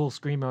 it's a cool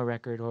screamo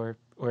record, or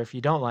if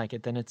you don't like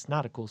it, then it's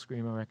not a cool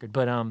screamo record.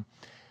 But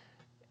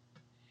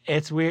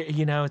it's weird,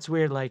 it's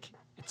weird. Like,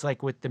 it's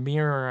like with The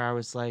Mirror, I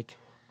was like,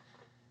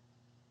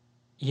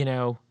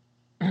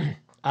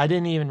 I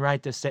didn't even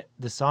write the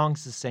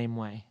songs the same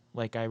way.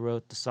 Like, I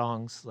wrote the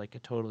songs like a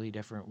totally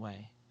different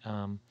way.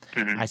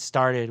 I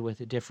started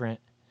with a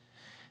different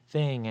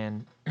thing,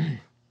 and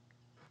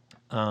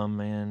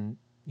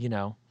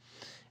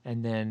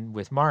and then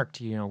with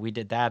Marked, we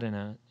did that in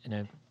a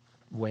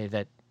way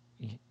that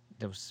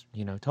was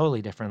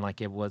totally different.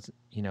 Like, it was,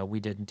 we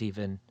didn't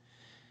even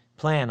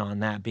plan on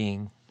that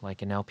being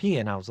like an LP,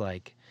 and I was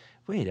like,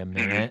 wait a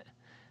minute,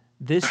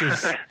 this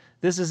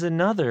is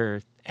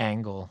another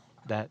angle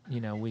that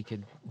we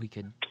could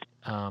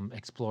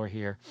explore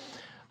here.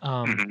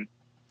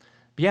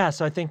 Yeah,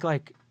 so I think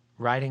like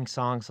writing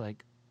songs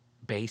like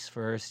bass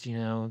first,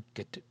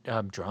 get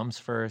drums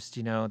first,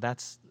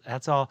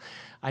 that's all.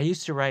 I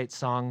used to write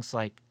songs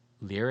like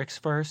lyrics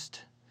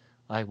first.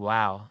 Like,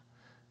 wow,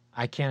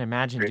 I can't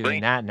imagine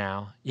doing that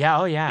now. Yeah,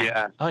 oh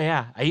yeah. Oh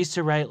yeah. I used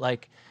to write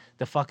like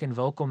the fucking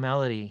vocal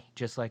melody,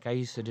 just like I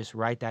used to just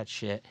write that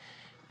shit.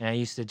 And I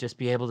used to just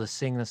be able to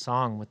sing the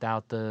song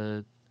without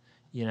the,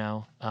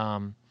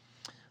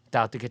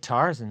 without the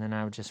guitars, and then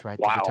I would just write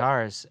the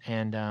guitars.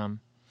 And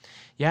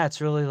yeah,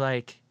 it's really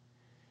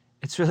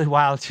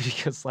wild too,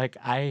 because like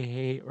I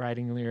hate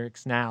writing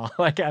lyrics now.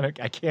 Like I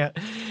can't.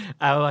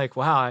 I'm like,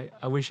 wow,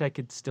 I wish I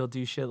could still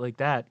do shit like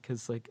that,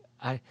 because like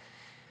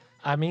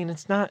I mean,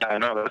 it's not. I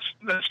know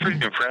that's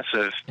pretty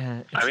impressive.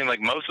 Yeah, I mean,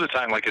 like most of the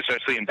time, like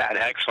especially in Bad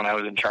Hex when I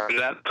was in charge of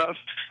that stuff,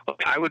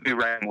 like, I would be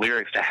writing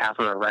lyrics to half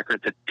of a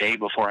record the day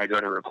before I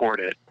go to record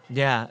it.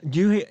 Yeah,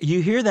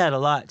 you hear that a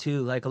lot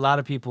too. Like a lot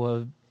of people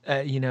have.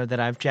 That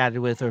I've chatted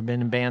with or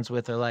been in bands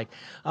with are like,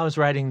 I was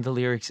writing the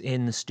lyrics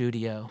in the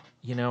studio,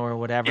 or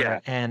whatever. Yeah.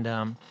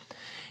 And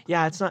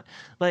yeah, it's not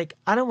like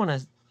I don't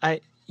want to.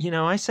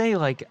 I say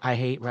like I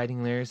hate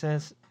writing lyrics.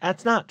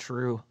 That's not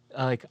true.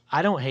 Like,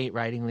 I don't hate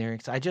writing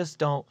lyrics. I just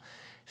don't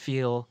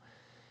feel,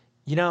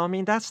 I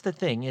mean, that's the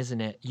thing,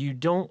 isn't it?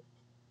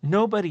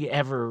 Nobody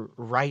ever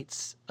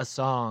writes a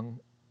song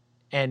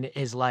and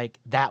is like,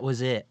 that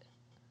was it.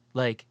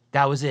 Like,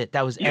 that was it.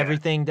 That was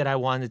everything that I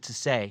wanted to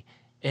say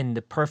in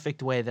the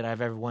perfect way that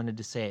I've ever wanted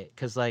to say it.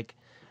 Because, like,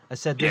 I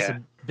said this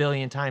a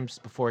billion times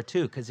before,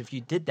 too. Because if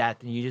you did that,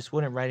 then you just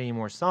wouldn't write any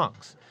more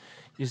songs.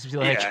 You just be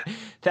like,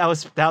 that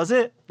was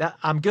it.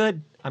 I'm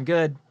good.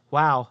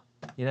 Wow.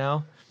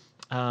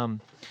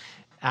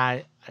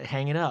 I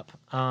hang it up.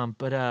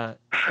 But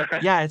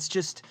yeah, it's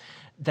just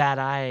that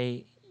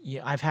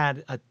I've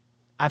had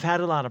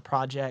a lot of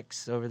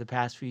projects over the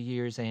past few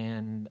years,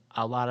 and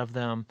a lot of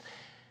them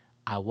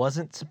I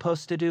wasn't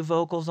supposed to do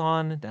vocals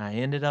on, and I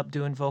ended up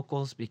doing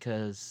vocals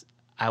because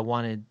I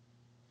wanted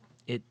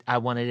it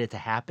to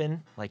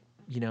happen. Like,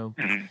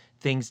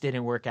 things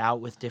didn't work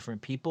out with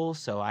different people,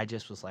 so I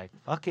just was like,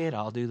 fuck it,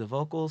 I'll do the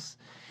vocals.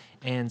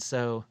 And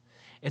so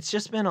it's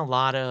just been a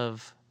lot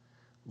of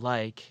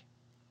like,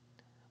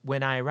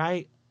 when I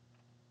write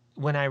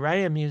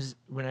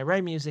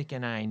music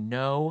and I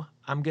know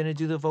I'm going to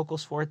do the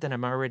vocals for it, then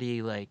I'm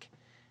already like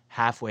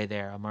halfway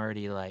there. I'm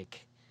already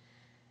like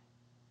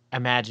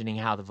imagining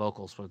how the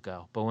vocals would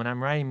go. But when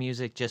I'm writing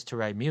music just to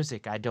write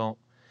music, I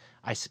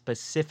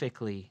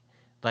specifically,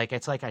 like,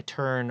 it's like I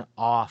turn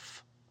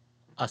off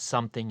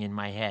something in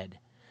my head.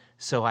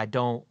 So I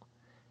don't,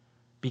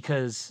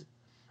 because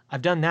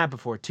I've done that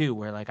before too,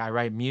 where like I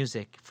write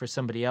music for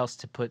somebody else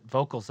to put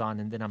vocals on,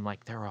 and then I'm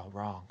like, they're all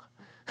wrong.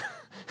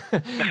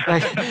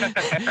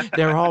 Like,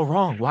 they're all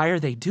wrong. Why are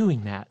they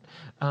doing that?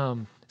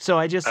 So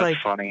I just, that's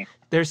funny.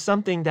 There's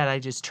something that I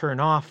just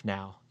turn off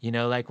now.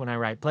 Like when I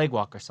write Plague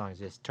Walker songs,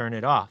 just turn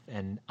it off,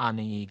 and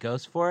Ani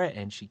goes for it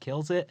and she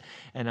kills it,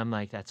 and I'm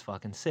like, that's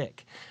fucking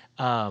sick.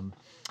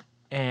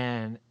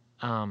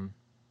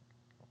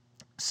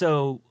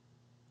 So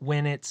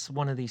when it's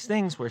one of these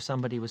things where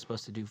somebody was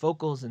supposed to do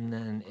vocals and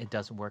then it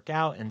doesn't work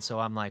out, and so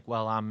I'm like,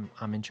 well, I'm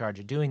in charge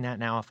of doing that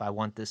now. If I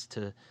want this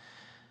to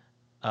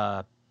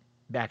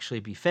actually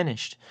be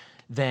finished,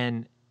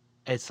 then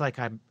it's like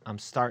I'm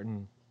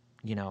starting,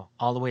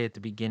 all the way at the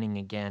beginning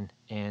again,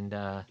 and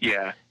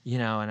Yeah.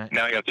 and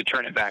Now you have to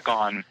turn it back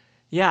on.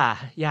 yeah,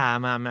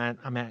 I'm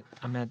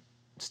at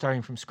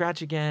starting from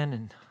scratch again,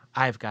 and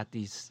I've got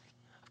this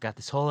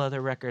whole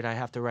other record I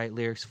have to write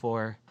lyrics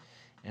for,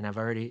 and I've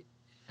already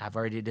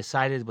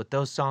decided what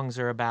those songs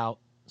are about.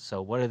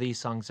 So what are these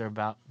songs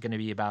going to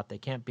be about? They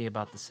can't be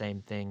about the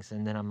same things.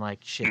 And then I'm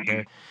like,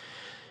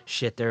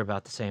 they're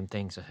about the same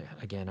things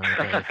again,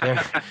 aren't they?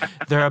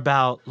 They're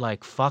about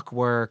like fuck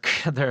work.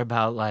 They're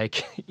about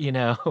like,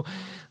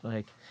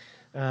 like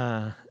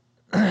I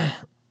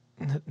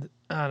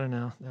don't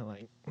know. They're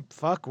like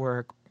fuck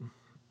work.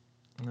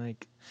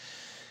 Like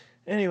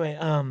anyway,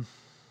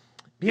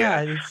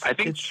 yeah. I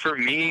think for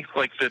me,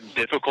 like the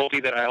difficulty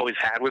that I always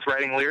had with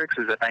writing lyrics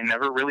is that I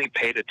never really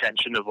paid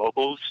attention to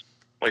vocals.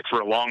 Like for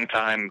a long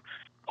time,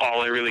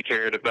 all I really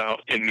cared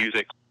about in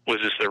music was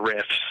just the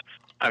riffs.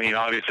 I mean,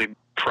 obviously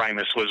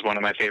Primus was one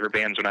of my favorite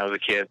bands when I was a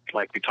kid,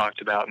 like we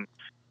talked about. And,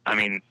 I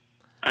mean,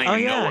 I don't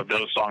even know what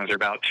those songs are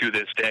about to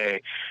this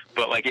day.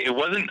 But like, it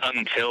wasn't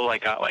until I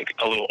got like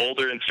a little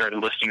older and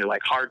started listening to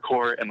like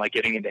hardcore and like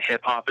getting into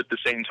hip hop at the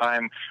same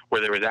time,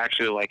 where there was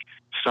actually like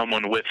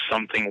someone with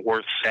something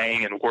worth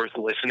saying and worth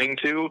listening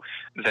to,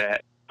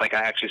 that like I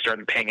actually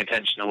started paying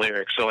attention to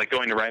lyrics. So like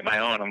going to write my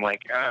own, I'm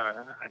like,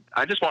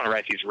 I just want to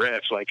write these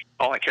riffs. Like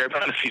all I care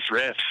about is these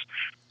riffs.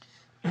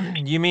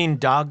 You mean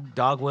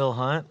Dog Will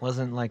Hunt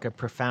wasn't like a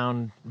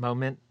profound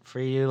moment for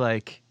you,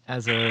 like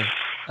as a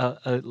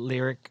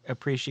lyric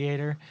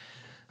appreciator?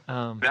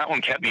 That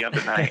one kept me up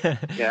at night.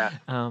 Yeah.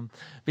 But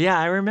yeah,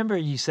 I remember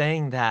you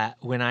saying that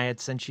when I had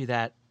sent you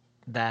that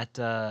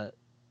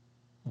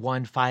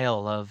one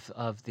file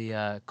of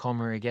the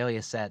Coma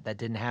Regalia set that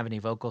didn't have any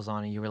vocals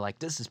on it. You were like,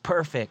 "This is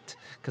perfect,"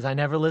 because I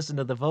never listened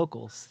to the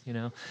vocals.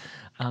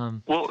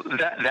 Well,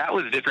 that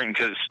was different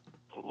because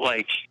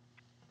like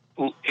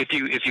if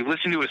you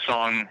listen to a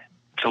song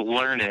to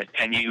learn it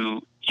and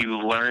you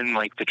learn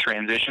like the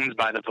transitions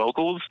by the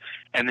vocals,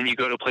 and then you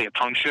go to play a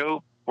punk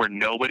show where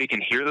nobody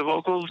can hear the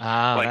vocals,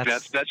 like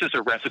that's just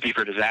a recipe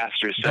for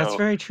disaster. So that's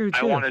very true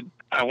too.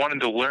 I wanted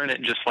to learn it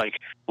and just like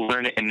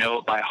learn it and know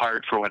it by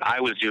heart for what I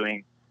was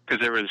doing,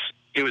 because it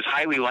was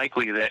highly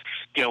likely that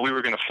we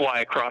were going to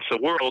fly across the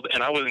world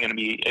and I wasn't going to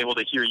be able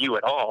to hear you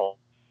at all.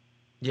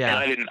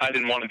 Yeah, and I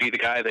didn't want to be the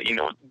guy that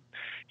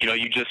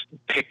you just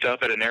picked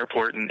up at an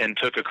airport and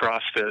took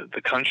across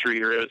the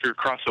country or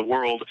across the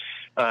world,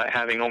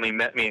 having only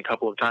met me a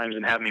couple of times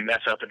and have me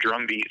mess up a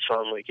drum beat. So I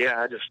was like,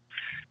 yeah,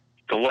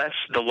 the less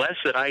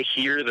that I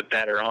hear, the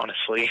better,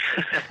 honestly.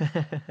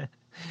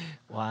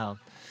 Wow.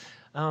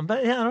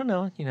 But yeah, I don't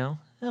know, it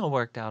all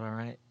worked out all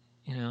right,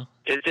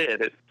 It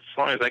did. As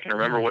long as I can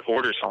remember what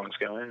order songs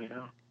go in,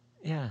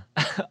 Yeah.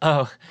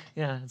 Oh,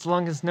 yeah. As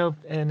long as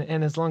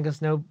as long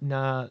as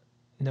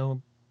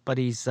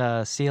nobody's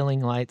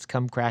ceiling lights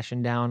come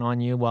crashing down on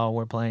you while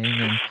we're playing.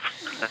 And,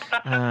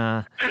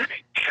 God,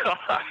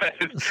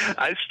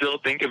 I still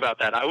think about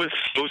that. I was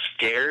so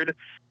scared.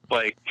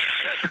 Like,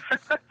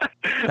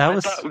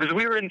 because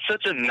we were in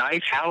such a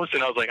nice house,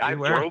 and I was like, I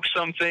broke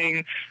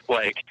something.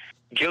 Like,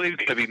 Gilly's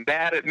gonna be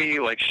mad at me.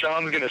 Like,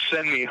 Sean's gonna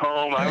send me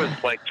home. I was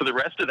like, for the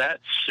rest of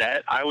that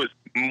set, I was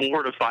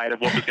mortified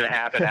of what was gonna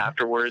happen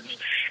afterwards.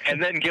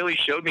 And then Gilly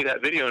showed me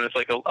that video, and it's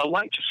like a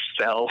light just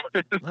fell.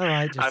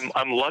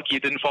 I'm lucky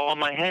it didn't fall on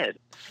my head.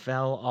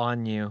 Fell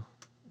on you.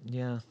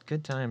 Yeah,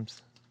 good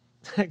times.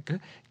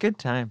 Good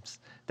times.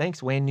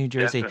 Thanks, Wayne, New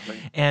Jersey.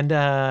 Definitely. And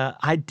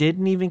I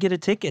didn't even get a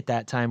ticket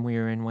that time we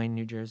were in Wayne,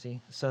 New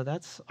Jersey. So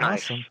that's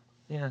nice. Awesome.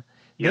 Yeah.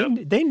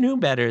 Yep. They knew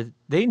better.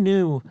 They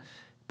knew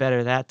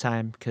better that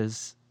time,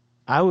 because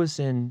I was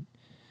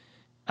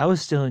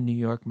still in New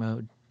York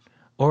mode,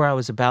 or I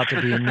was about to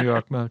be in New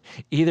York mode.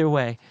 Either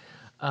way.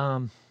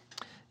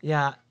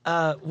 Yeah.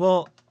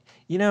 Well,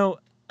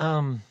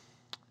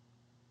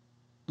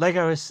 like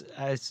I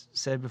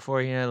said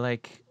before,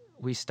 like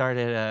we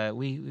started,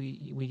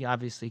 we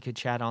obviously could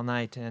chat all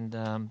night, and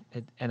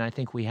I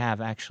think we have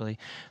actually,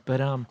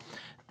 but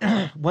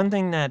one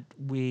thing that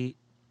we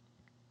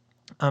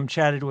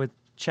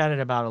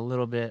chatted about a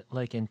little bit,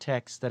 like in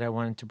text, that I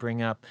wanted to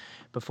bring up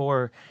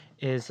before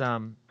is,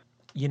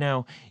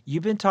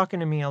 you've been talking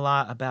to me a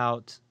lot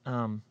about,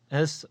 and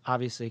this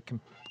obviously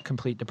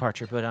complete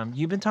departure, but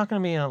you've been talking to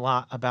me a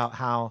lot about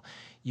how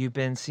you've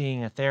been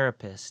seeing a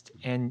therapist,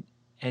 and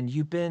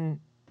you've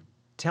been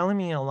telling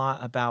me a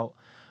lot about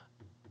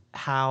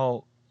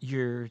how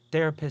your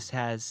therapist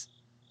has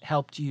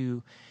helped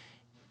you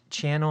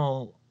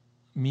channel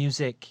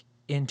music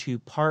into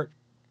part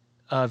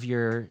of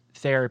your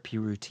therapy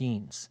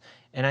routines.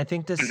 And I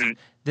think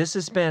this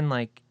has been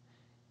like,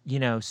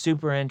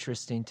 super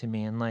interesting to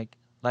me. And like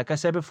I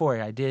said before,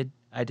 I'm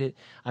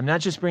not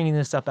just bringing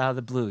this up out of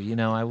the blue,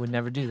 I would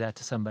never do that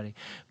to somebody,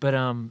 but,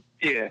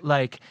 yeah,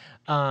 like,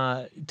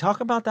 talk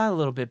about that a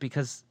little bit,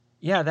 because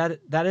Yeah,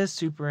 that is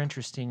super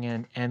interesting,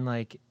 and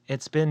like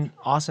it's been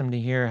awesome to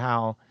hear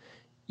how,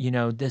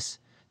 this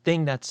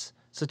thing that's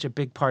such a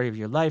big part of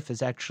your life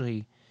is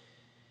actually,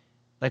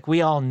 like,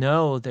 we all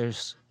know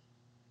there's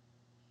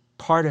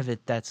part of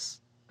it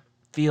that's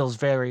feels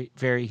very,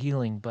 very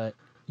healing, but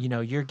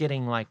you're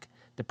getting like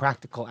the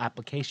practical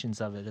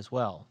applications of it as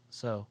well.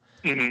 So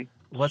Hmm.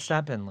 what's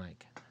that been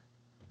like?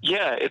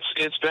 Yeah,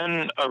 it's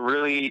been a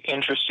really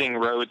interesting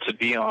road to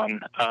be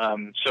on.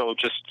 So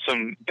just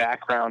some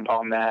background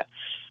on that.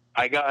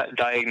 I got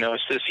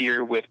diagnosed this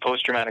year with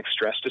post-traumatic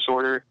stress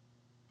disorder,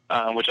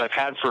 which I've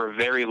had for a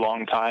very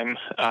long time.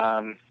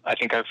 I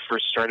think I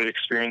first started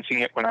experiencing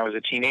it when I was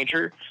a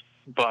teenager,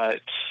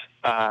 but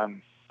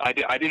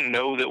I didn't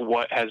know that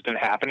what has been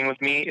happening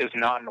with me is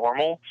not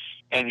normal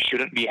and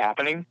shouldn't be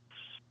happening.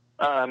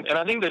 And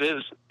I think that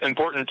is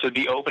important to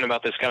be open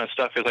about this kind of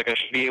stuff. Is like I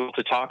should be able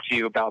to talk to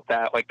you about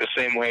that, like the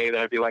same way that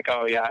I'd be like,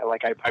 oh yeah,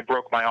 like I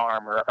broke my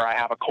arm or I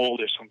have a cold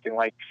or something.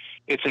 Like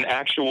it's an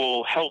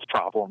actual health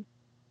problem.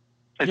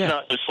 It's Yeah.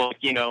 not just like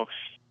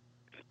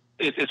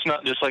it's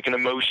not just like an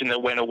emotion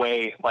that went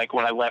away. Like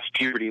when I left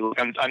puberty, like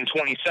I'm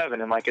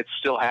 27 and like it's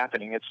still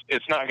happening.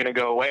 It's not going to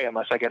go away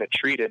unless I get it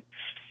treated.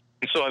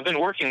 And so I've been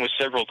working with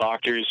several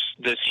doctors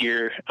this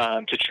year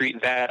to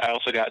treat that. I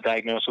also got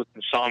diagnosed with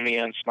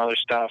insomnia and some other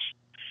stuff.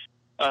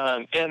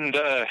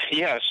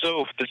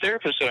 So the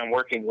therapist that I'm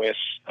working with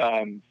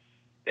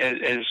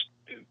has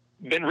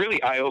been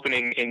really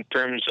eye-opening in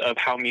terms of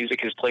how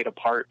music has played a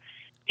part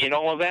in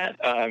all of that,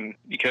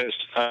 because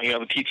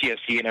the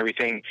PTSD and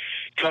everything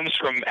comes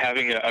from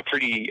having a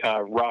pretty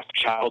rough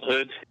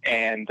childhood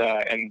and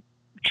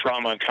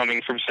trauma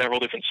coming from several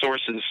different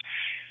sources,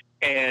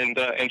 and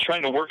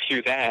trying to work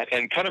through that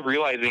and kind of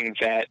realizing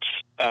that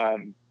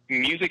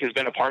music has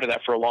been a part of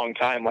that for a long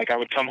time. Like I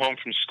would come home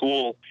from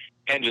school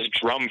and just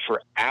drum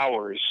for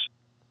hours,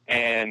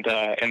 and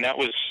that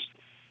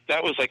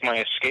was like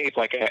my escape.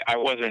 Like I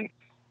wasn't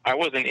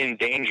in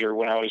danger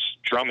when I was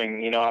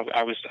drumming.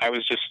 I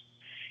was just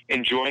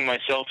enjoying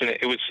myself, and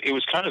it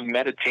was kind of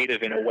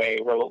meditative in a way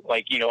where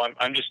like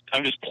I'm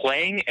just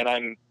playing and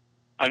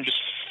I'm just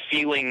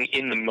feeling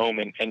in the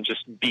moment and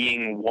just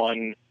being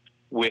one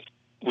with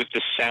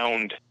the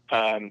sound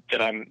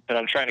that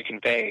I'm trying to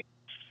convey.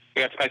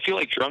 I feel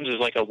like drums is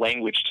like a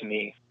language to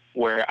me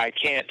where I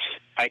can't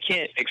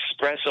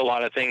express a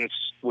lot of things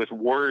with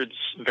words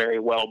very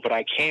well, but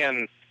I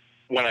can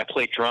when I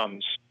play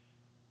drums.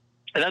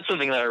 And that's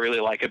something that I really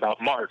like about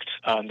Marked,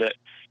 that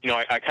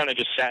I kind of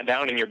just sat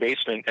down in your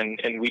basement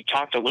and we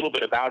talked a little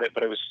bit about it,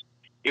 but it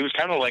was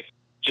kind of like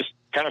just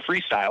kind of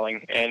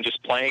freestyling and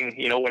just playing,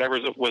 whatever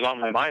was on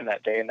my mind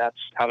that day, and that's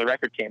how the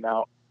record came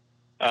out.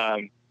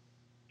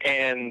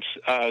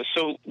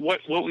 So what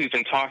we've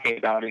been talking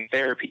about in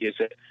therapy is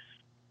that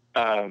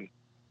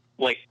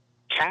like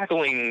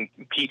tackling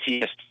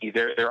PTSD,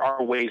 there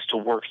are ways to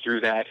work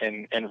through that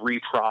and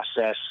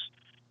reprocess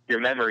your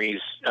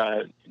memories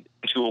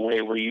into a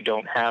way where you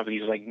don't have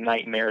these like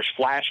nightmarish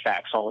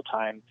flashbacks all the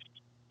time.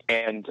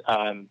 And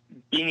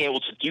being able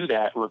to do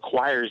that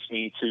requires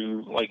me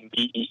to like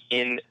be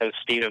in a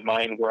state of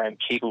mind where I'm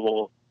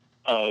capable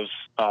of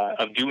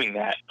doing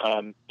that,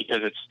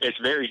 because it's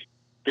very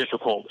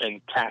difficult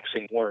and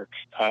taxing work.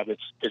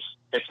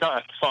 It's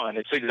not fun.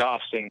 It's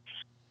exhausting.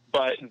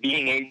 But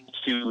being able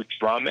to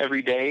drum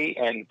every day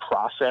and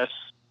process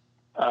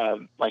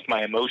like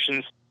my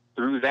emotions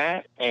through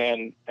that,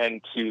 and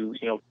to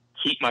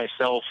keep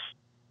myself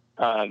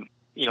on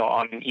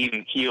an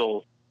even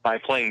keel by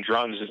playing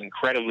drums is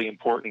incredibly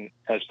important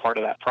as part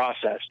of that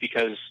process.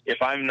 Because if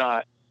I'm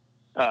not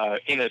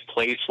in a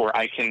place where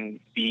I can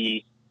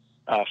be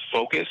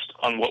focused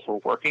on what we're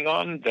working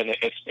on, then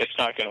it's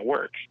not going to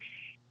work.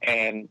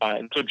 And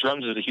so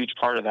drums is a huge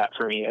part of that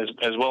for me,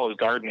 as well as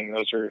gardening.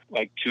 Those are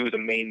like two of the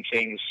main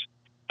things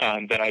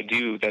that I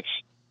do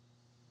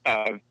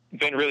that's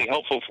been really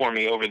helpful for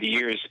me over the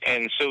years.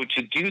 And so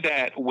to do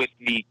that with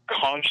the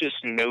conscious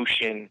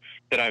notion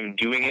that I'm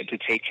doing it to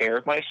take care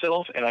of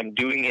myself, and I'm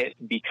doing it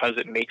because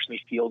it makes me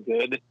feel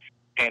good,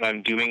 and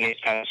I'm doing it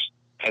as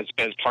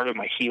part of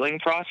my healing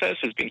process,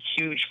 has been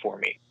huge for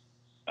me.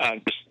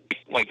 Just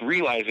like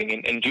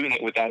realizing and doing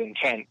it with that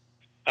intent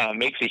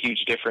makes a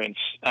huge difference.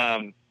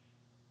 And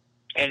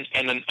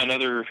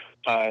another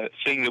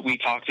thing that we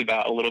talked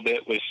about a little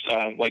bit was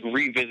like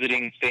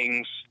revisiting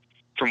things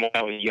from when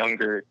I was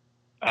younger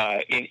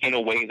in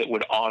a way that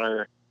would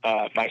honor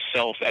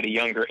myself at a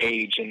younger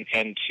age,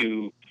 and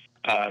to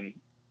kind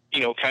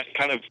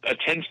of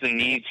attend to the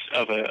needs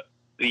of the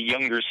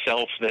younger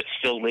self that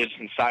still lives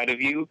inside of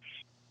you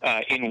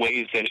in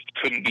ways that it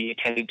couldn't be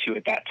attended to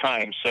at that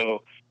time.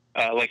 So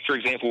like, for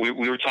example,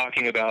 we were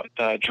talking about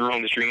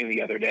Jerome's Dream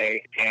the other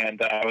day,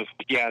 and I was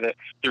like, yeah,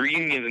 the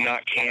reunion is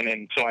not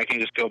canon, so I can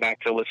just go back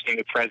to listening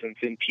to Presence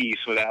in peace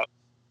without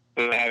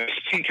having to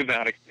think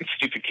about a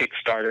stupid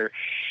Kickstarter.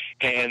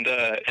 And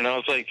I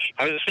was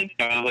thinking,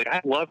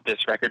 I loved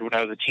this record when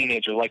I was a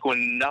teenager. Like,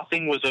 when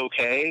nothing was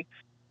okay,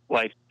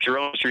 like,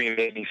 Jerome's Dream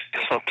made me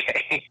feel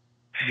okay.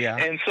 Yeah.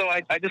 And so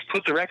I just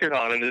put the record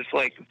on and just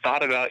like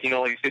thought about,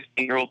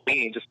 15-year-old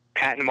me, and just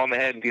patting him on the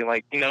head and being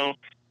like,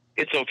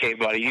 it's okay,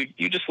 buddy.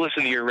 You just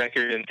listen to your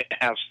record and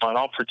have fun.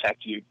 I'll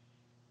protect you.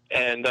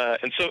 And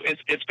so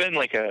it's been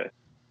like a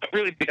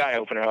really big eye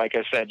opener, like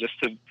I said, just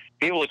to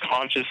be able to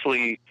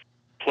consciously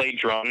play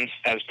drums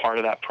as part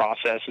of that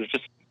process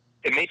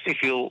it makes me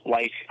feel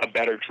like a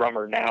better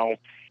drummer now,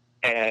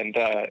 and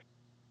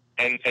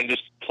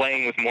just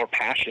playing with more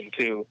passion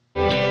too.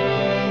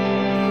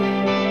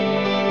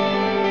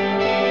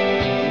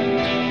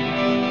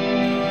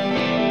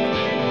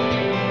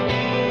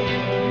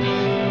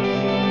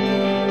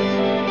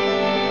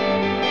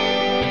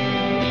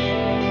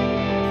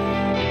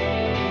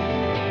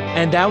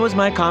 And that was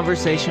my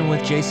conversation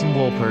with Jason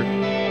Wolpert.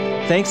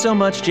 Thanks so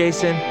much,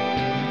 Jason,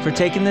 for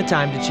taking the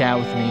time to chat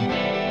with me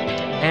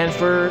and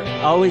for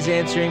always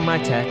answering my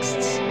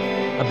texts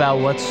about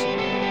what's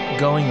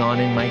going on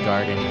in my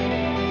garden.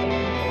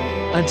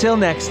 Until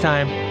next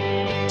time,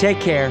 take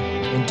care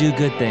and do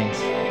good things.